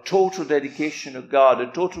God, the total dedication of God,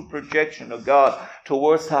 the total projection of God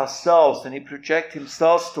towards ourselves, and he projects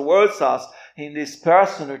himself towards us in this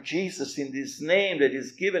person of Jesus, in this name that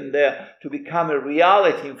is given there to become a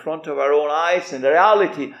reality in front of our own eyes, and the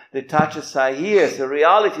reality that touches our ears, the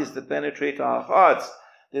realities that penetrate our hearts,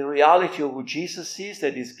 the reality of who Jesus is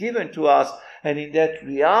that is given to us, and in that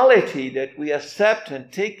reality that we accept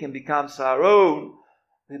and take and becomes our own,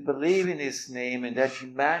 we believe in his name, and that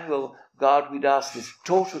Emmanuel, God with us, this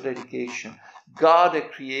total dedication, God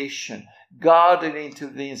at creation, God that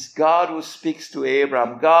intervenes, God who speaks to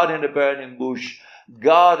Abraham, God in the burning bush,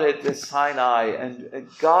 God at the Sinai, and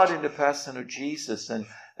God in the person of Jesus, and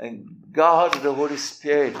God the Holy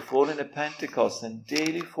Spirit falling at Pentecost and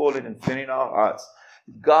daily falling and filling our hearts.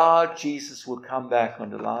 God, Jesus, will come back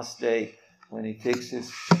on the last day when he takes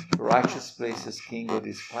his righteous place as king of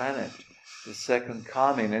this planet. The second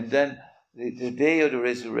coming, and then the day of the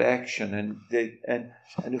resurrection, and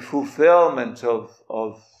the fulfillment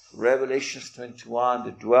of Revelation 21,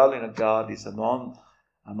 the dwelling of God is among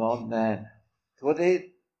men.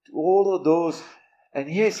 All of those, and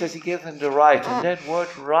here it says he gave them the right, and that word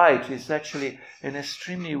 "right" is actually an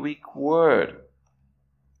extremely weak word,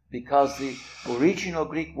 because the original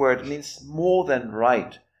Greek word means more than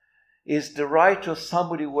right. It's the right of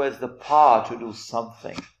somebody who has the power to do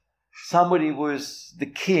something. Somebody who is the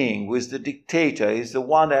king, who is the dictator, is the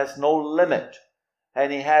one that has no limit.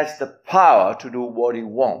 And he has the power to do what he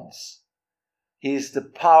wants. He is the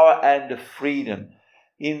power and the freedom.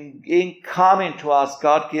 In coming to us,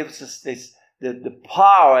 God gives us the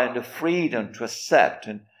power and the freedom to accept.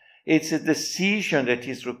 And it's a decision that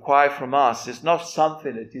is required from us. It's not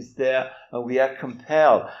something that is there and we are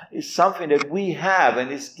compelled. It's something that we have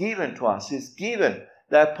and is given to us. It's given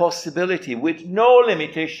that possibility with no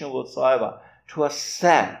limitation whatsoever to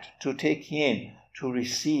accept, to take in, to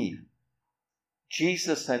receive.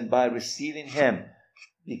 Jesus, and by receiving him,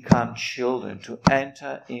 become children, to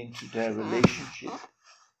enter into their relationship.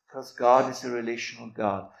 Because God is a relational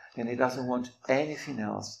God, and he doesn't want anything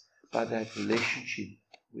else but that relationship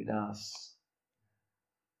with us.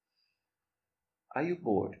 Are you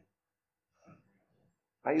bored?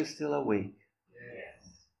 Are you still awake?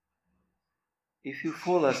 If you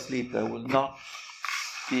fall asleep, I will not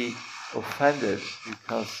be offended,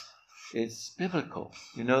 because it's biblical.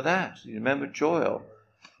 You know that. You remember Joel.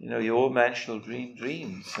 Your old man shall dream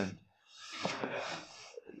dreams. And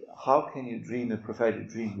how can you dream a prophetic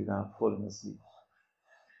dream without falling asleep?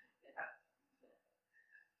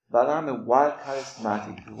 But I'm a wild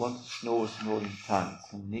charismatic who wants to snore in tongues.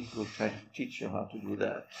 And Nick will try to teach you how to do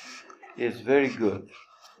that. It's very good.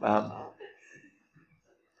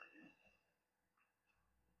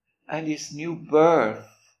 And this new birth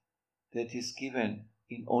that is given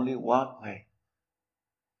in only one way.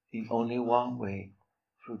 In only one way,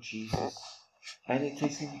 through Jesus. And it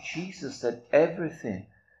is in Jesus that everything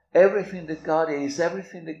that God is,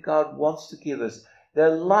 everything that God wants to give us,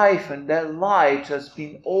 their life and their light has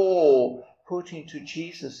been all put into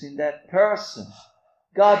Jesus, in that person.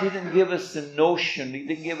 God didn't give us a notion, he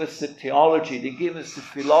didn't give us a theology, he didn't give us a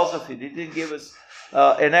philosophy, he didn't give us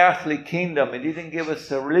an earthly kingdom, he didn't give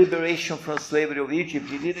us a liberation from slavery of Egypt,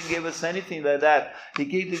 he didn't give us anything like that. He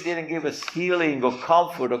didn't give us healing or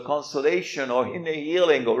comfort or consolation or inner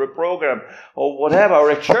healing or a program or whatever, or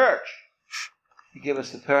a church. He gave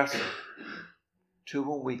us a person to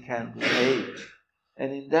whom we can relate.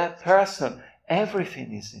 And in that person,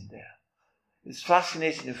 everything is in there. It's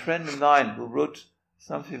fascinating. A friend of mine who wrote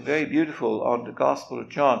something very beautiful on the Gospel of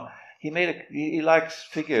John, he likes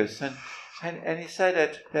figures, and he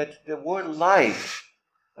said that the word light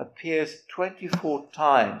appears 24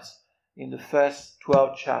 times in the first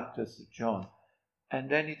 12 chapters of John, and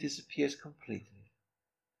then it disappears completely.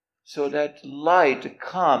 So that light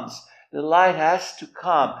comes. The light has to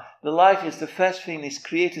come. The light is the first thing is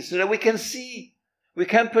created so that we can see, we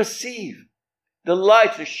can perceive. The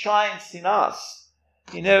light that shines in us.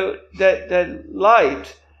 You know, that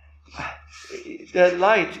light,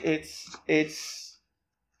 it's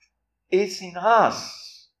in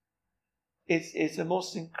us. It's the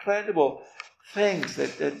most incredible things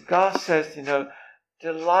that God says, you know,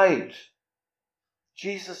 the light.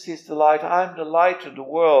 Jesus is the light. I'm the light of the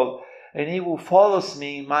world. And he who follows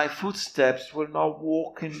me in my footsteps will not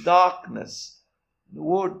walk in darkness. The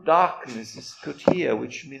word darkness is kotia,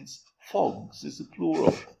 which means fogs, is a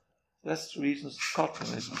plural. That's the reason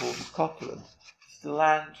Scotland is called Scotland. It's the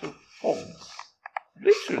land of fogs,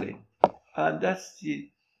 literally. And that's the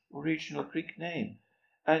original Greek name.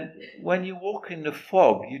 And when you walk in the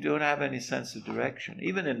fog, you don't have any sense of direction.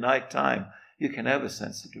 Even in night time, you can have a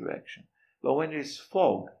sense of direction. But when there's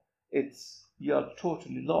fog, you are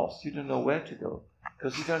totally lost. You don't know where to go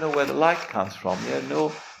because you don't know where the light comes from. You have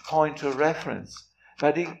no point of reference.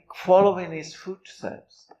 But following his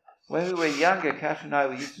footsteps. When we were younger, Kat and I,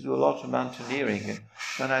 we used to do a lot of mountaineering, and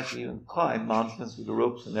sometimes we even climb mountains with the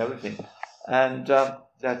ropes and everything. And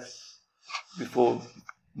that's before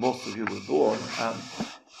most of you were born, a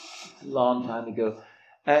long time ago.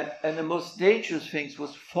 And the most dangerous things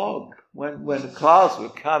was fog. When the clouds were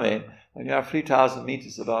coming, when you are 3,000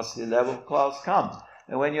 meters above sea level, clouds come.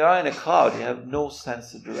 And when you are in a cloud, you have no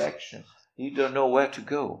sense of direction. You don't know where to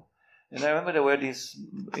go. And I remember there were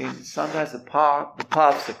sometimes the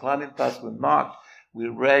climbing paths were marked with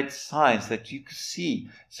red signs that you could see.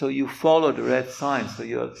 So you follow the red signs, so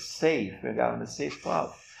you're safe, you're on a safe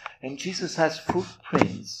path. And Jesus has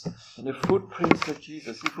footprints, and the footprints of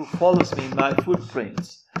Jesus. If you follows me in my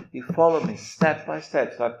footprints, you follow me step by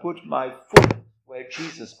step. So I put my foot where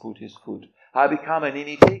Jesus put his foot. I become an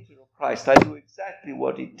imitator of Christ. I do exactly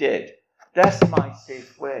what he did. That's my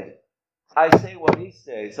safe way. I say what he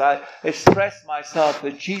says. I express myself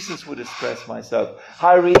as Jesus would express myself.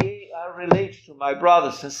 I relate to my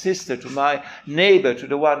brothers and sisters, to my neighbor, to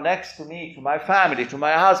the one next to me, to my family, to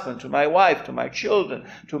my husband, to my wife, to my children,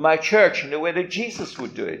 to my church, in the way that Jesus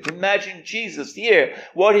would do it. Imagine Jesus here,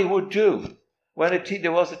 what he would do. When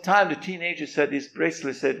there was a time the teenager said, his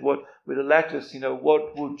bracelet said, what with the letters,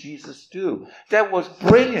 what would Jesus do? That was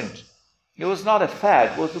brilliant. It was not a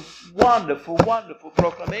fad. It was a wonderful, wonderful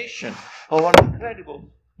proclamation of an incredible,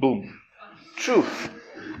 truth.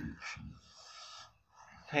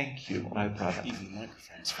 Thank you, my brother. Even the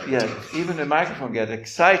microphone's even the microphone gets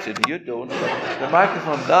excited. You don't, but the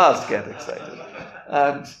microphone does get excited.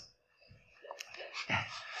 And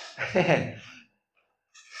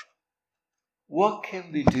what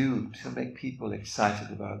can we do to make people excited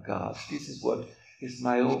about God? This is what is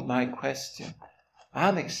my question.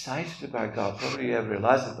 I'm excited about God. Probably you have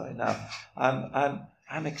realized it by now.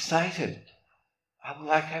 I'm excited. I would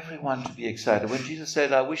like everyone to be excited. When Jesus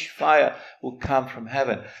said, I wish fire would come from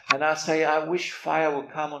heaven. And I say, I wish fire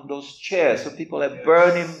would come on those chairs so people have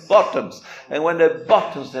burning bottoms. And when the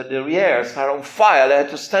bottoms, the ears are on fire, they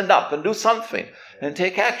have to stand up and do something and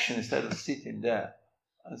take action instead of sitting there.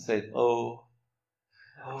 I say, oh.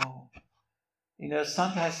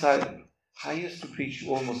 Sometimes I used to preach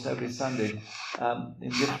almost every Sunday in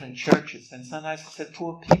different churches. And sometimes I said,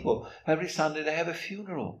 poor people, every Sunday they have a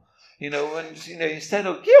funeral. Instead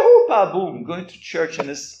of boom, going to church and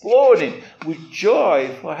exploding with joy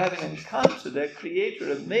for having encountered their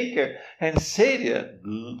Creator and Maker and Savior.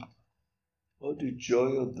 Oh, the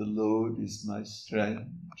joy of the Lord is my strength.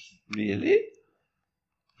 Really?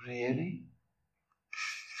 Really?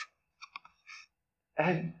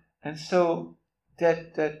 And so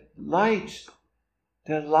that light,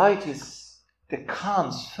 the light is that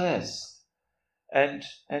comes first. And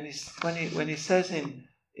when he says in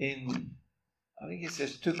I think it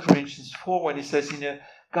says 2 Corinthians 4, when he says,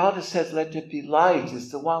 God who says, let there be light, is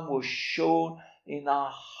the one who is shown in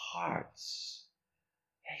our hearts.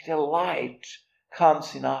 The light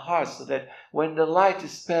comes in our hearts, so that when the light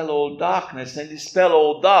dispels all darkness and dispels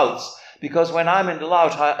all doubts, because when I'm in the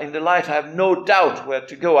light, I have no doubt where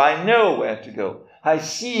to go. I know where to go. I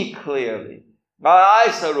see clearly. My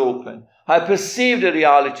eyes are open. I perceive the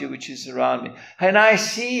reality which is around me. And I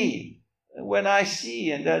see. When I see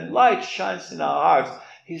and that light shines in our hearts,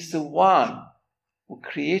 he's the one who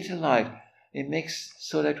created light. It makes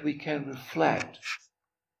so that we can reflect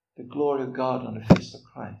the glory of God on the face of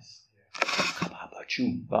Christ.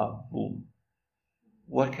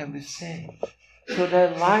 What can we say? So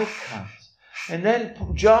that light comes. And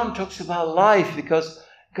then John talks about life, because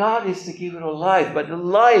God is the giver of life, but the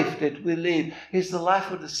life that we live is the life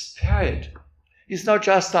of the Spirit. It's not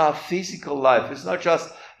just our physical life. It's not just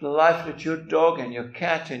The life that your dog and your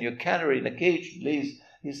cat and your canary in a cage lives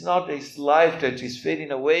is not this life that is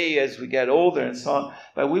fading away as we get older and so on,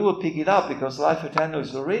 but we will pick it up because life eternal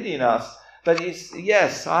is already in us. But it's,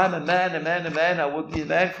 yes, I'm a man. I will be a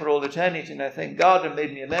man for all eternity, and I thank God that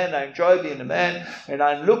made me a man. I enjoy being a man, and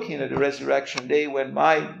I'm looking at the resurrection day when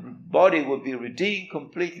my body will be redeemed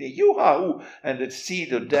completely, yoo-hoo, and the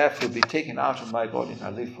seed of death will be taken out of my body, and I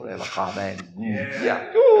live forever. Amen.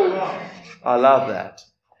 Yeah. Ooh. I love that.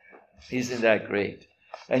 Isn't that great?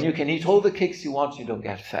 And you can eat all the cakes you want, you don't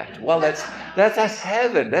get fat. Well, that's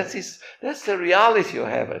heaven. That's the reality of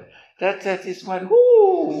heaven. That is when,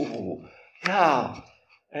 whoo, yeah.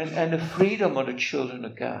 And the freedom of the children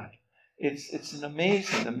of God. It's an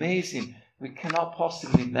amazing. We cannot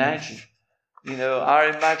possibly imagine. Our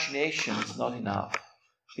imagination is not enough.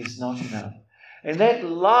 It's not enough. And that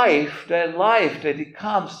life that it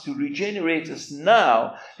comes to regenerate us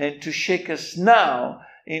now and to shake us now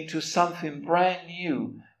into something brand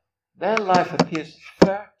new, that life appears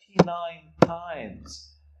 39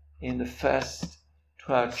 times in the first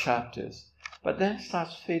 12 chapters, but then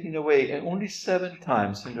starts fading away, and only 7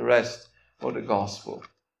 times in the rest of the gospel.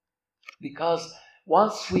 Because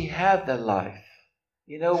once we have that life,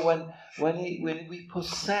 when we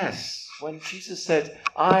possess, when Jesus said,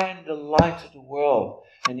 I am the light of the world,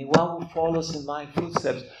 and anyone who follows in my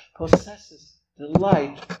footsteps possesses the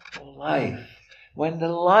light of life. When the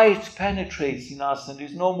light penetrates in us and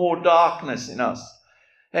there's no more darkness in us,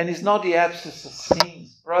 and it's not the absence of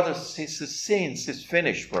sins. Brothers, his sins is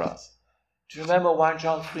finished for us. Do you remember 1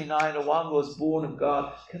 John 3:9, the one who was born of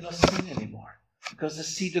God cannot sin anymore because the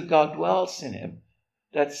seed of God dwells in him.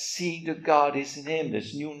 That seed of God is in him,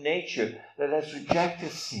 this new nature that has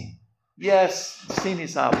rejected sin. Yes, sin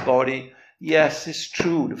is our body. Yes, it's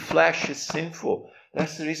true. The flesh is sinful.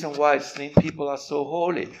 That's the reason why slim people are so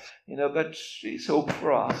holy. But it's hope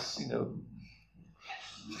for us,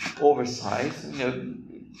 oversized,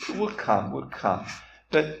 will come.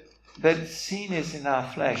 But sin is in our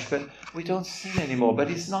flesh, but we don't sin anymore. But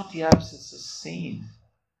it's not the absence of sin.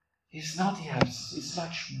 It's not the absence. It's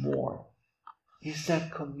much more. It's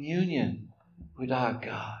that communion with our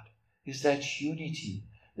God. It's that unity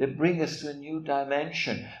that brings us to a new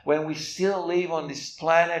dimension. When we still live on this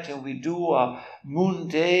planet and we do our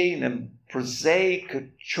mundane and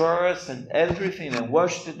prosaic chores and everything and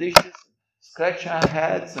wash the dishes, scratch our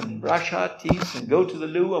heads and brush our teeth and go to the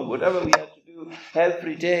loo and whatever we have to do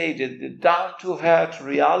every day, the down-to-earth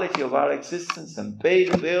reality of our existence, and pay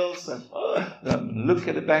the bills and look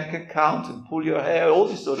at the bank account and pull your hair, all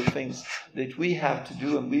these sort of things that we have to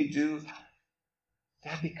do and we do,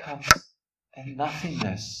 that becomes a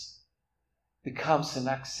nothingness, becomes an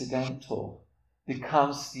accidental,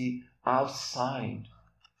 becomes the outside,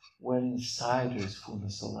 when inside there is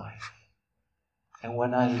fullness of life. And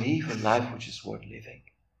when I live a life which is worth living.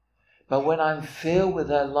 But when I'm filled with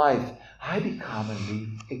that life, I become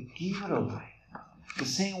a giver of life. The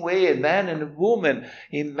same way a man and a woman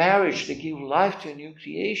in marriage, they give life to a new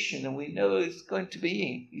creation, and we know it's going to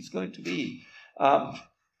be.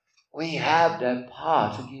 We have that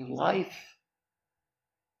power to give life.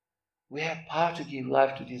 We have power to give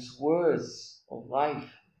life to these words of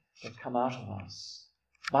life that come out of us.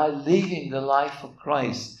 By living the life of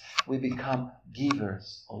Christ, we become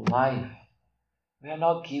givers of life. We are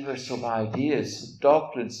not givers of ideas, of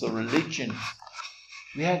doctrines, or religions.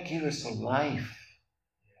 We are givers of life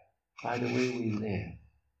by the way we live.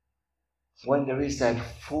 When there is that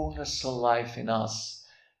fullness of life in us,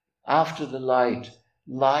 after the life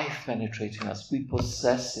penetrating us, we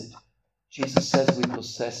possess it. Jesus says we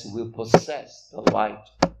possess it. We possess the light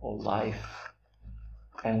of life.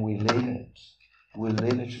 And we live it. We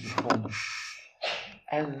live it to the fullness.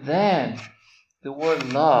 And then the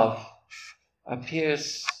word love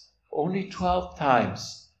appears only 12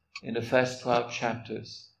 times in the first 12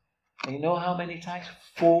 chapters. And you know how many times?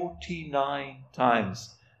 49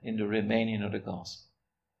 times in the remaining of the Gospel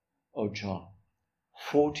of John.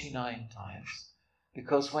 49 times.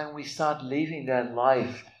 Because when we start living that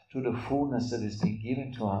life to the fullness that has been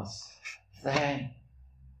given to us, then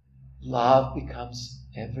love becomes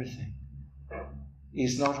everything.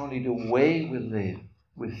 It's not only the way we live,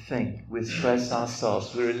 we think, we express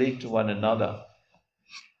ourselves, we relate to one another.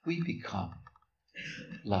 We become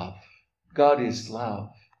love. God is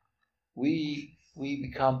love. We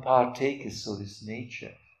become partakers of His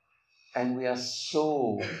nature. And we are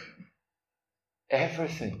so,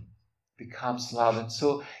 everything becomes love. And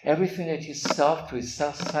so everything that is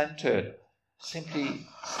self-centered, simply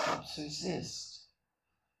stops to exist.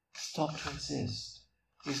 Stop to exist.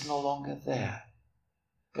 Is no longer there.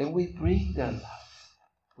 And we bring that love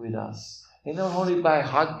with us. And not only by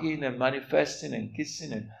hugging and manifesting and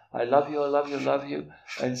kissing and I love you, I love you, I love you,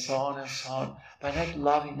 and so on, but that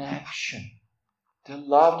love in action. The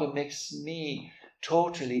love that makes me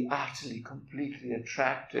totally, utterly, completely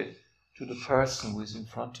attracted to the person who is in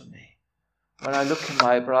front of me. When I look at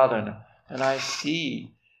my brother and I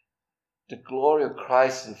see the glory of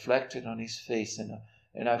Christ reflected on his face,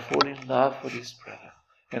 and I fall in love with his brother,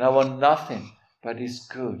 and I want nothing but his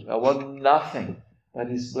good. I want nothing but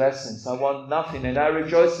his blessings. I want nothing, and I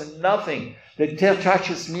rejoice in nothing that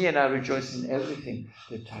touches me, and I rejoice in everything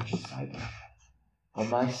that touches my brother or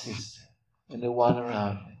my sister and the one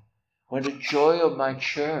around me. When the joy of my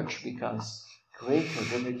church becomes greater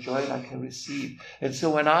than the joy I can receive. And so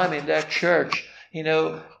when I'm in that church,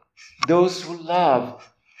 those who love,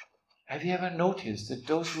 have you ever noticed that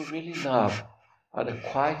those who really love are the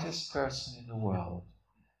quietest person in the world?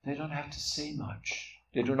 They don't have to say much.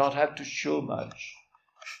 They do not have to show much.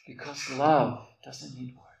 Because love doesn't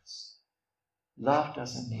need words. Love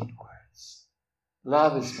doesn't need words.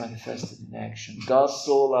 Love is manifested in action. God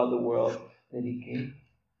so loved the world that he gave.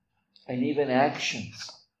 And even actions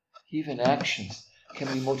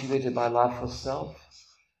can be motivated by love for self.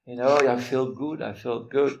 I feel good, I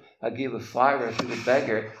give a $5 to the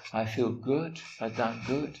beggar, I feel good, I've done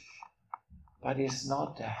good. But it's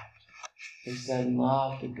not that. It's that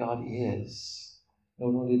love that God is.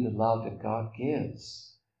 Not only the love that God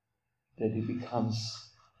gives, that it becomes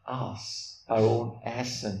us, our own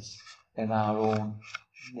essence and our own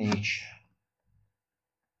nature.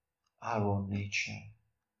 Our own nature.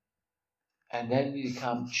 And then we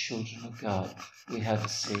become children of God. We have the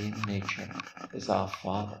same nature as our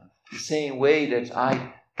Father. The same way that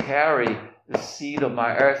I carry the seed of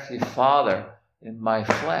my earthly father in my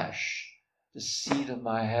flesh, the seed of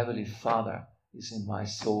my heavenly Father is in my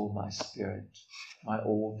soul, my spirit, my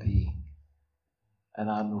whole being.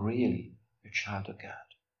 And I'm really a child of God.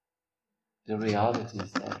 The reality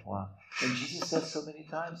is that one. And Jesus said so many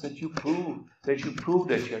times that you prove that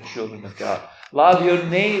you're children of God. Love your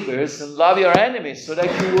neighbors and love your enemies so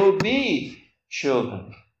that you will be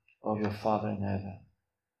children of your Father in heaven.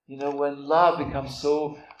 When love becomes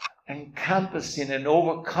so encompassing and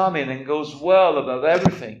overcoming and goes well above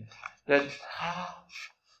everything, that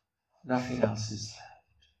nothing else is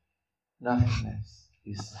left. Nothing else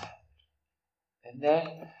is left. And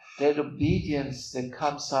then that obedience that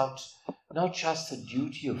comes out, not just a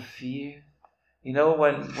duty of fear.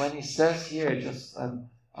 When he says here,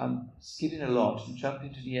 I'm skipping along to jump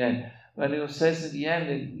into the end. When he says at the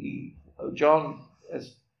end, John,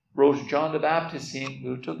 as wrote John the Baptist,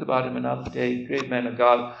 we'll talk about him another day, great man of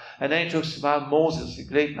God. And then he talks about Moses, a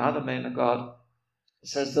great other man of God. It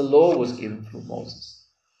says the law was given through Moses.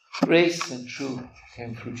 Grace and truth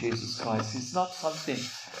came through Jesus Christ. It's not something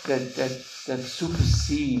that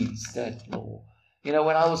supersedes that law. When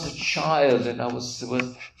I was a child and I was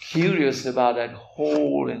curious about that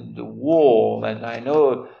hole in the wall, and I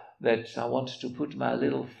know that I wanted to put my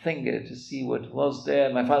little finger to see what was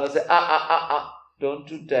there. My father said, don't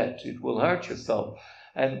do that. It will hurt yourself.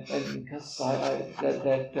 And because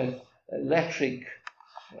that electric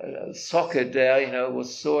socket there,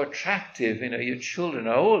 was so attractive. Your children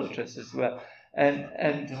are all interested as well. And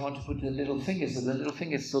I want to put the little finger, so the little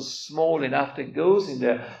finger is so small enough that goes in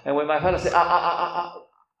there. And when my father said,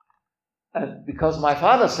 and because my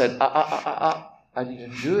father said, I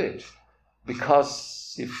didn't do it.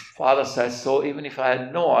 Because if father says so, even if I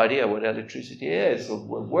had no idea what electricity is or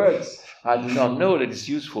what works, I do not know that it's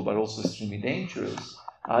useful but also extremely dangerous.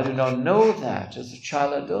 I do not know that. As a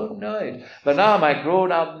child, I don't know it. But now I'm a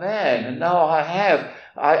grown-up man, and now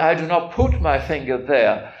I do not put my finger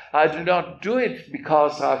there. I do not do it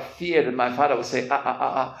because I fear that my father will say,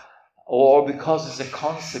 or because it's a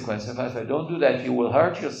consequence. If I say, don't do that, you will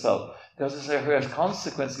hurt yourself. Because it's a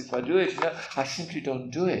consequence if I do it. I simply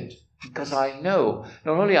don't do it. Because I know.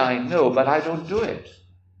 Not only I know, but I don't do it.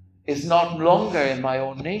 It's not longer in my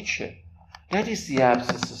own nature. That is the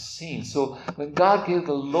absence of sin. So when God gave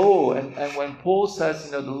the law, and when Paul says,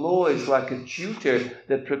 the law is like a tutor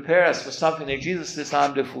that prepares us for something, and Jesus says,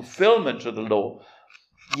 I'm the fulfillment of the law.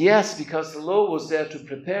 Yes, because the law was there to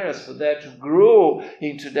prepare us for that, to grow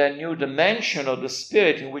into that new dimension of the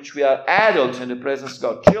Spirit in which we are adults in the presence of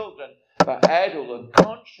God, children, but adult of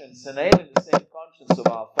conscience and having the same conscience of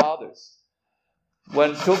our fathers.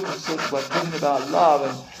 When talking about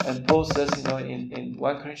love, and Paul says, in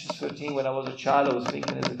 1 Corinthians 13, when I was a child, I was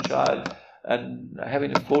thinking as a child, and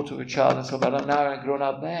having a thought of a child, and so, but I'm now a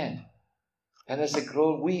grown-up man. And as a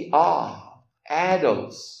grown, we are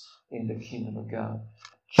adults in the kingdom of God.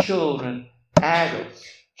 Children,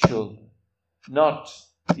 children. Not,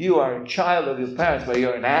 you are a child of your parents, but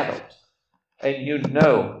you're an adult. and you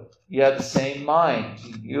know you have the same mind.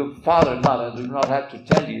 Your father and mother do not have to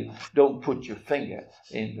tell you, don't put your finger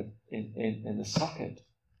in the socket.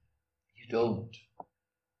 You don't.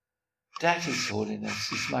 That is holiness.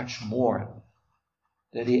 It's much more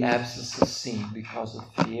than the absence of sin because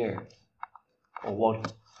of fear, or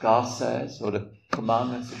what God says, or the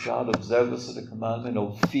commandments of God, observance of the commandment,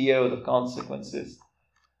 or fear of the consequences.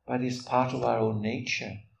 But it's part of our own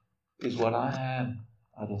nature. Is what I am.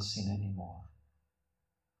 I don't sin anymore.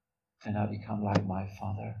 And I become like my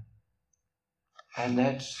Father. And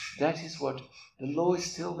that is what, the law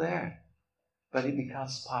is still there, but it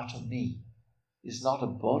becomes part of me. It's not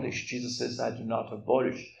abolished. Jesus says, I do not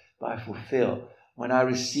abolish, but I fulfill. When I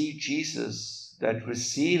receive Jesus, that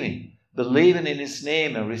receiving, believing in His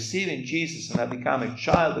name and receiving Jesus, and I become a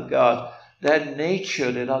child of God, that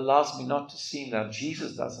nature that allows me not to sin, that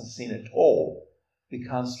Jesus doesn't sin at all,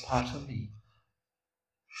 becomes part of me.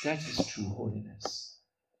 That is true holiness.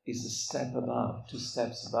 It's a step above, 2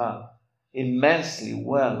 steps above, immensely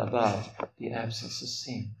well above the absence of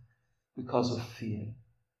sin because of fear.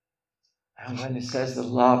 And when it says that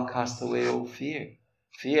love cast away all fear,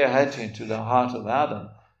 fear entered into the heart of Adam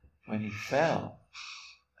when he fell.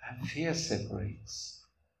 And fear separates.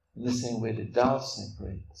 In the same way that doubt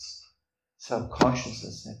separates.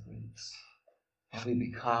 Self-consciousness separates. And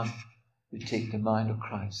we take the mind of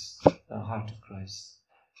Christ, the heart of Christ,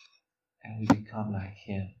 and we become like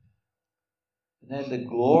Him. And then the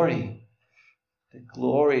glory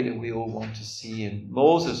that we all want to see, and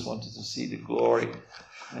Moses wanted to see the glory.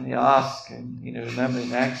 And he asked, and remember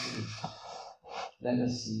in Exodus, let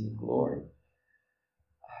us see your glory.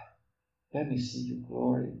 Let me see your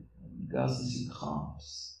glory. And God says, you can't.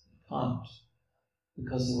 You can't.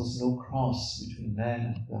 Because there was no cross between man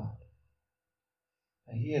and God.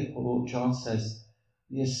 And here John says,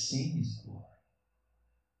 we have seen His glory.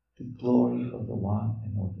 The glory of the one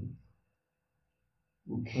and only,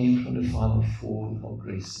 who came from the Father full of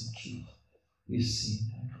grace and truth. We've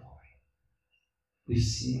seen that glory. We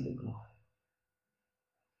see the glory.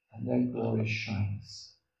 And that glory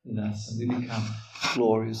shines in us, and we become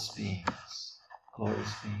glorious beings.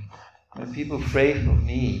 Glorious beings. When people prayed for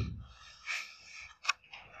me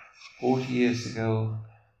 40 years ago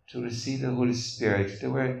to receive the Holy Spirit,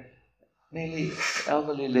 there were mainly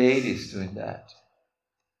elderly ladies doing that.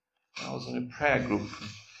 I was in a prayer group,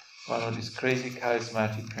 one of these crazy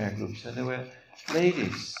charismatic prayer groups, and there were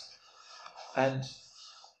ladies. And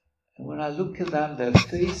when I look at them, their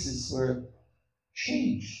faces were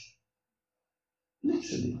changed.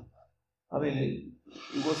 Literally. I mean,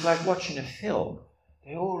 it was like watching a film.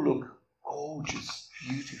 They all look gorgeous,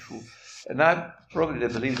 beautiful. And I probably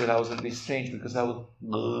believed that I was a bit strange because I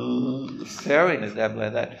was staring at them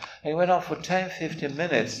like that. And it went on for 10, 15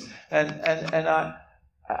 minutes. And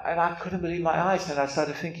I couldn't believe my eyes. And I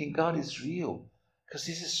started thinking, God is real. Because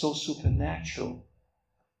this is so supernatural.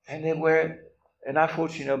 And I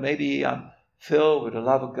thought, maybe I'm filled with the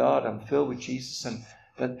love of God. I'm filled with Jesus.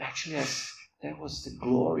 But actually, that was the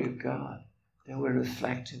glory of God. They were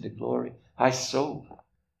reflecting the glory. I saw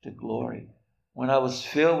the glory. When I was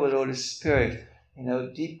filled with the Holy Spirit,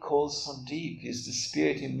 deep calls from deep. It's the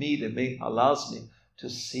Spirit in me that allows me to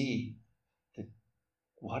see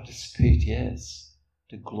what the Spirit is,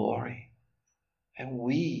 the glory. And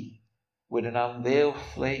we, with an unveiled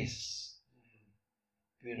face,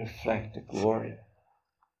 we reflect the glory.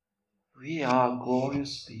 We are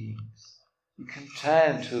glorious beings. You can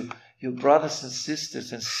turn to your brothers and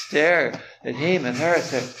sisters and stare at him and her and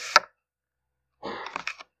say,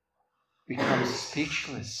 become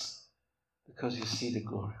speechless because you see the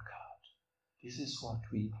glory of God. This is what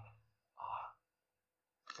we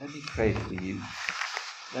are. Let me pray for you.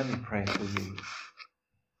 Let me pray for you.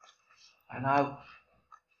 And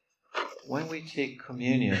when we take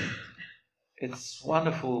communion, it's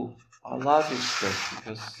wonderful. I love this church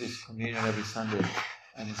because it's communion every Sunday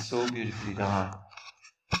and it's so beautifully done.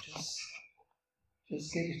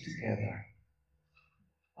 Just get it together.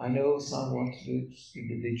 I know some want to do it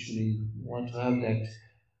individually, want to have that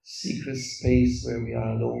secret space where we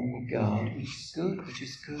are alone with God, which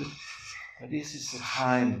is good. But this is a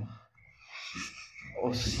time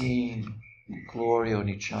of seeing the glory on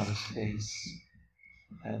each other's face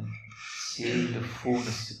and seeing the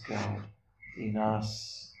fullness of God in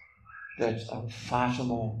us, that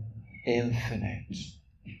unfathomable, infinite,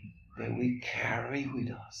 that we carry with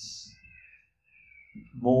us.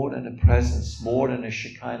 More than a presence, more than a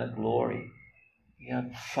Shekinah glory, the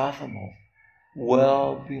unfathomable,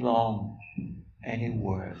 well beyond any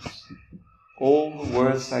words. All the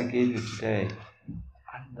words I gave you today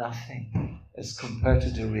are nothing as compared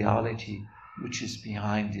to the reality which is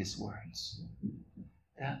behind these words.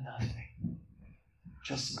 They're nothing.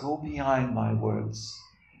 Just go behind my words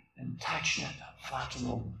and touch that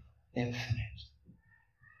unfathomable infinite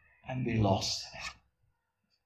and be lost in it.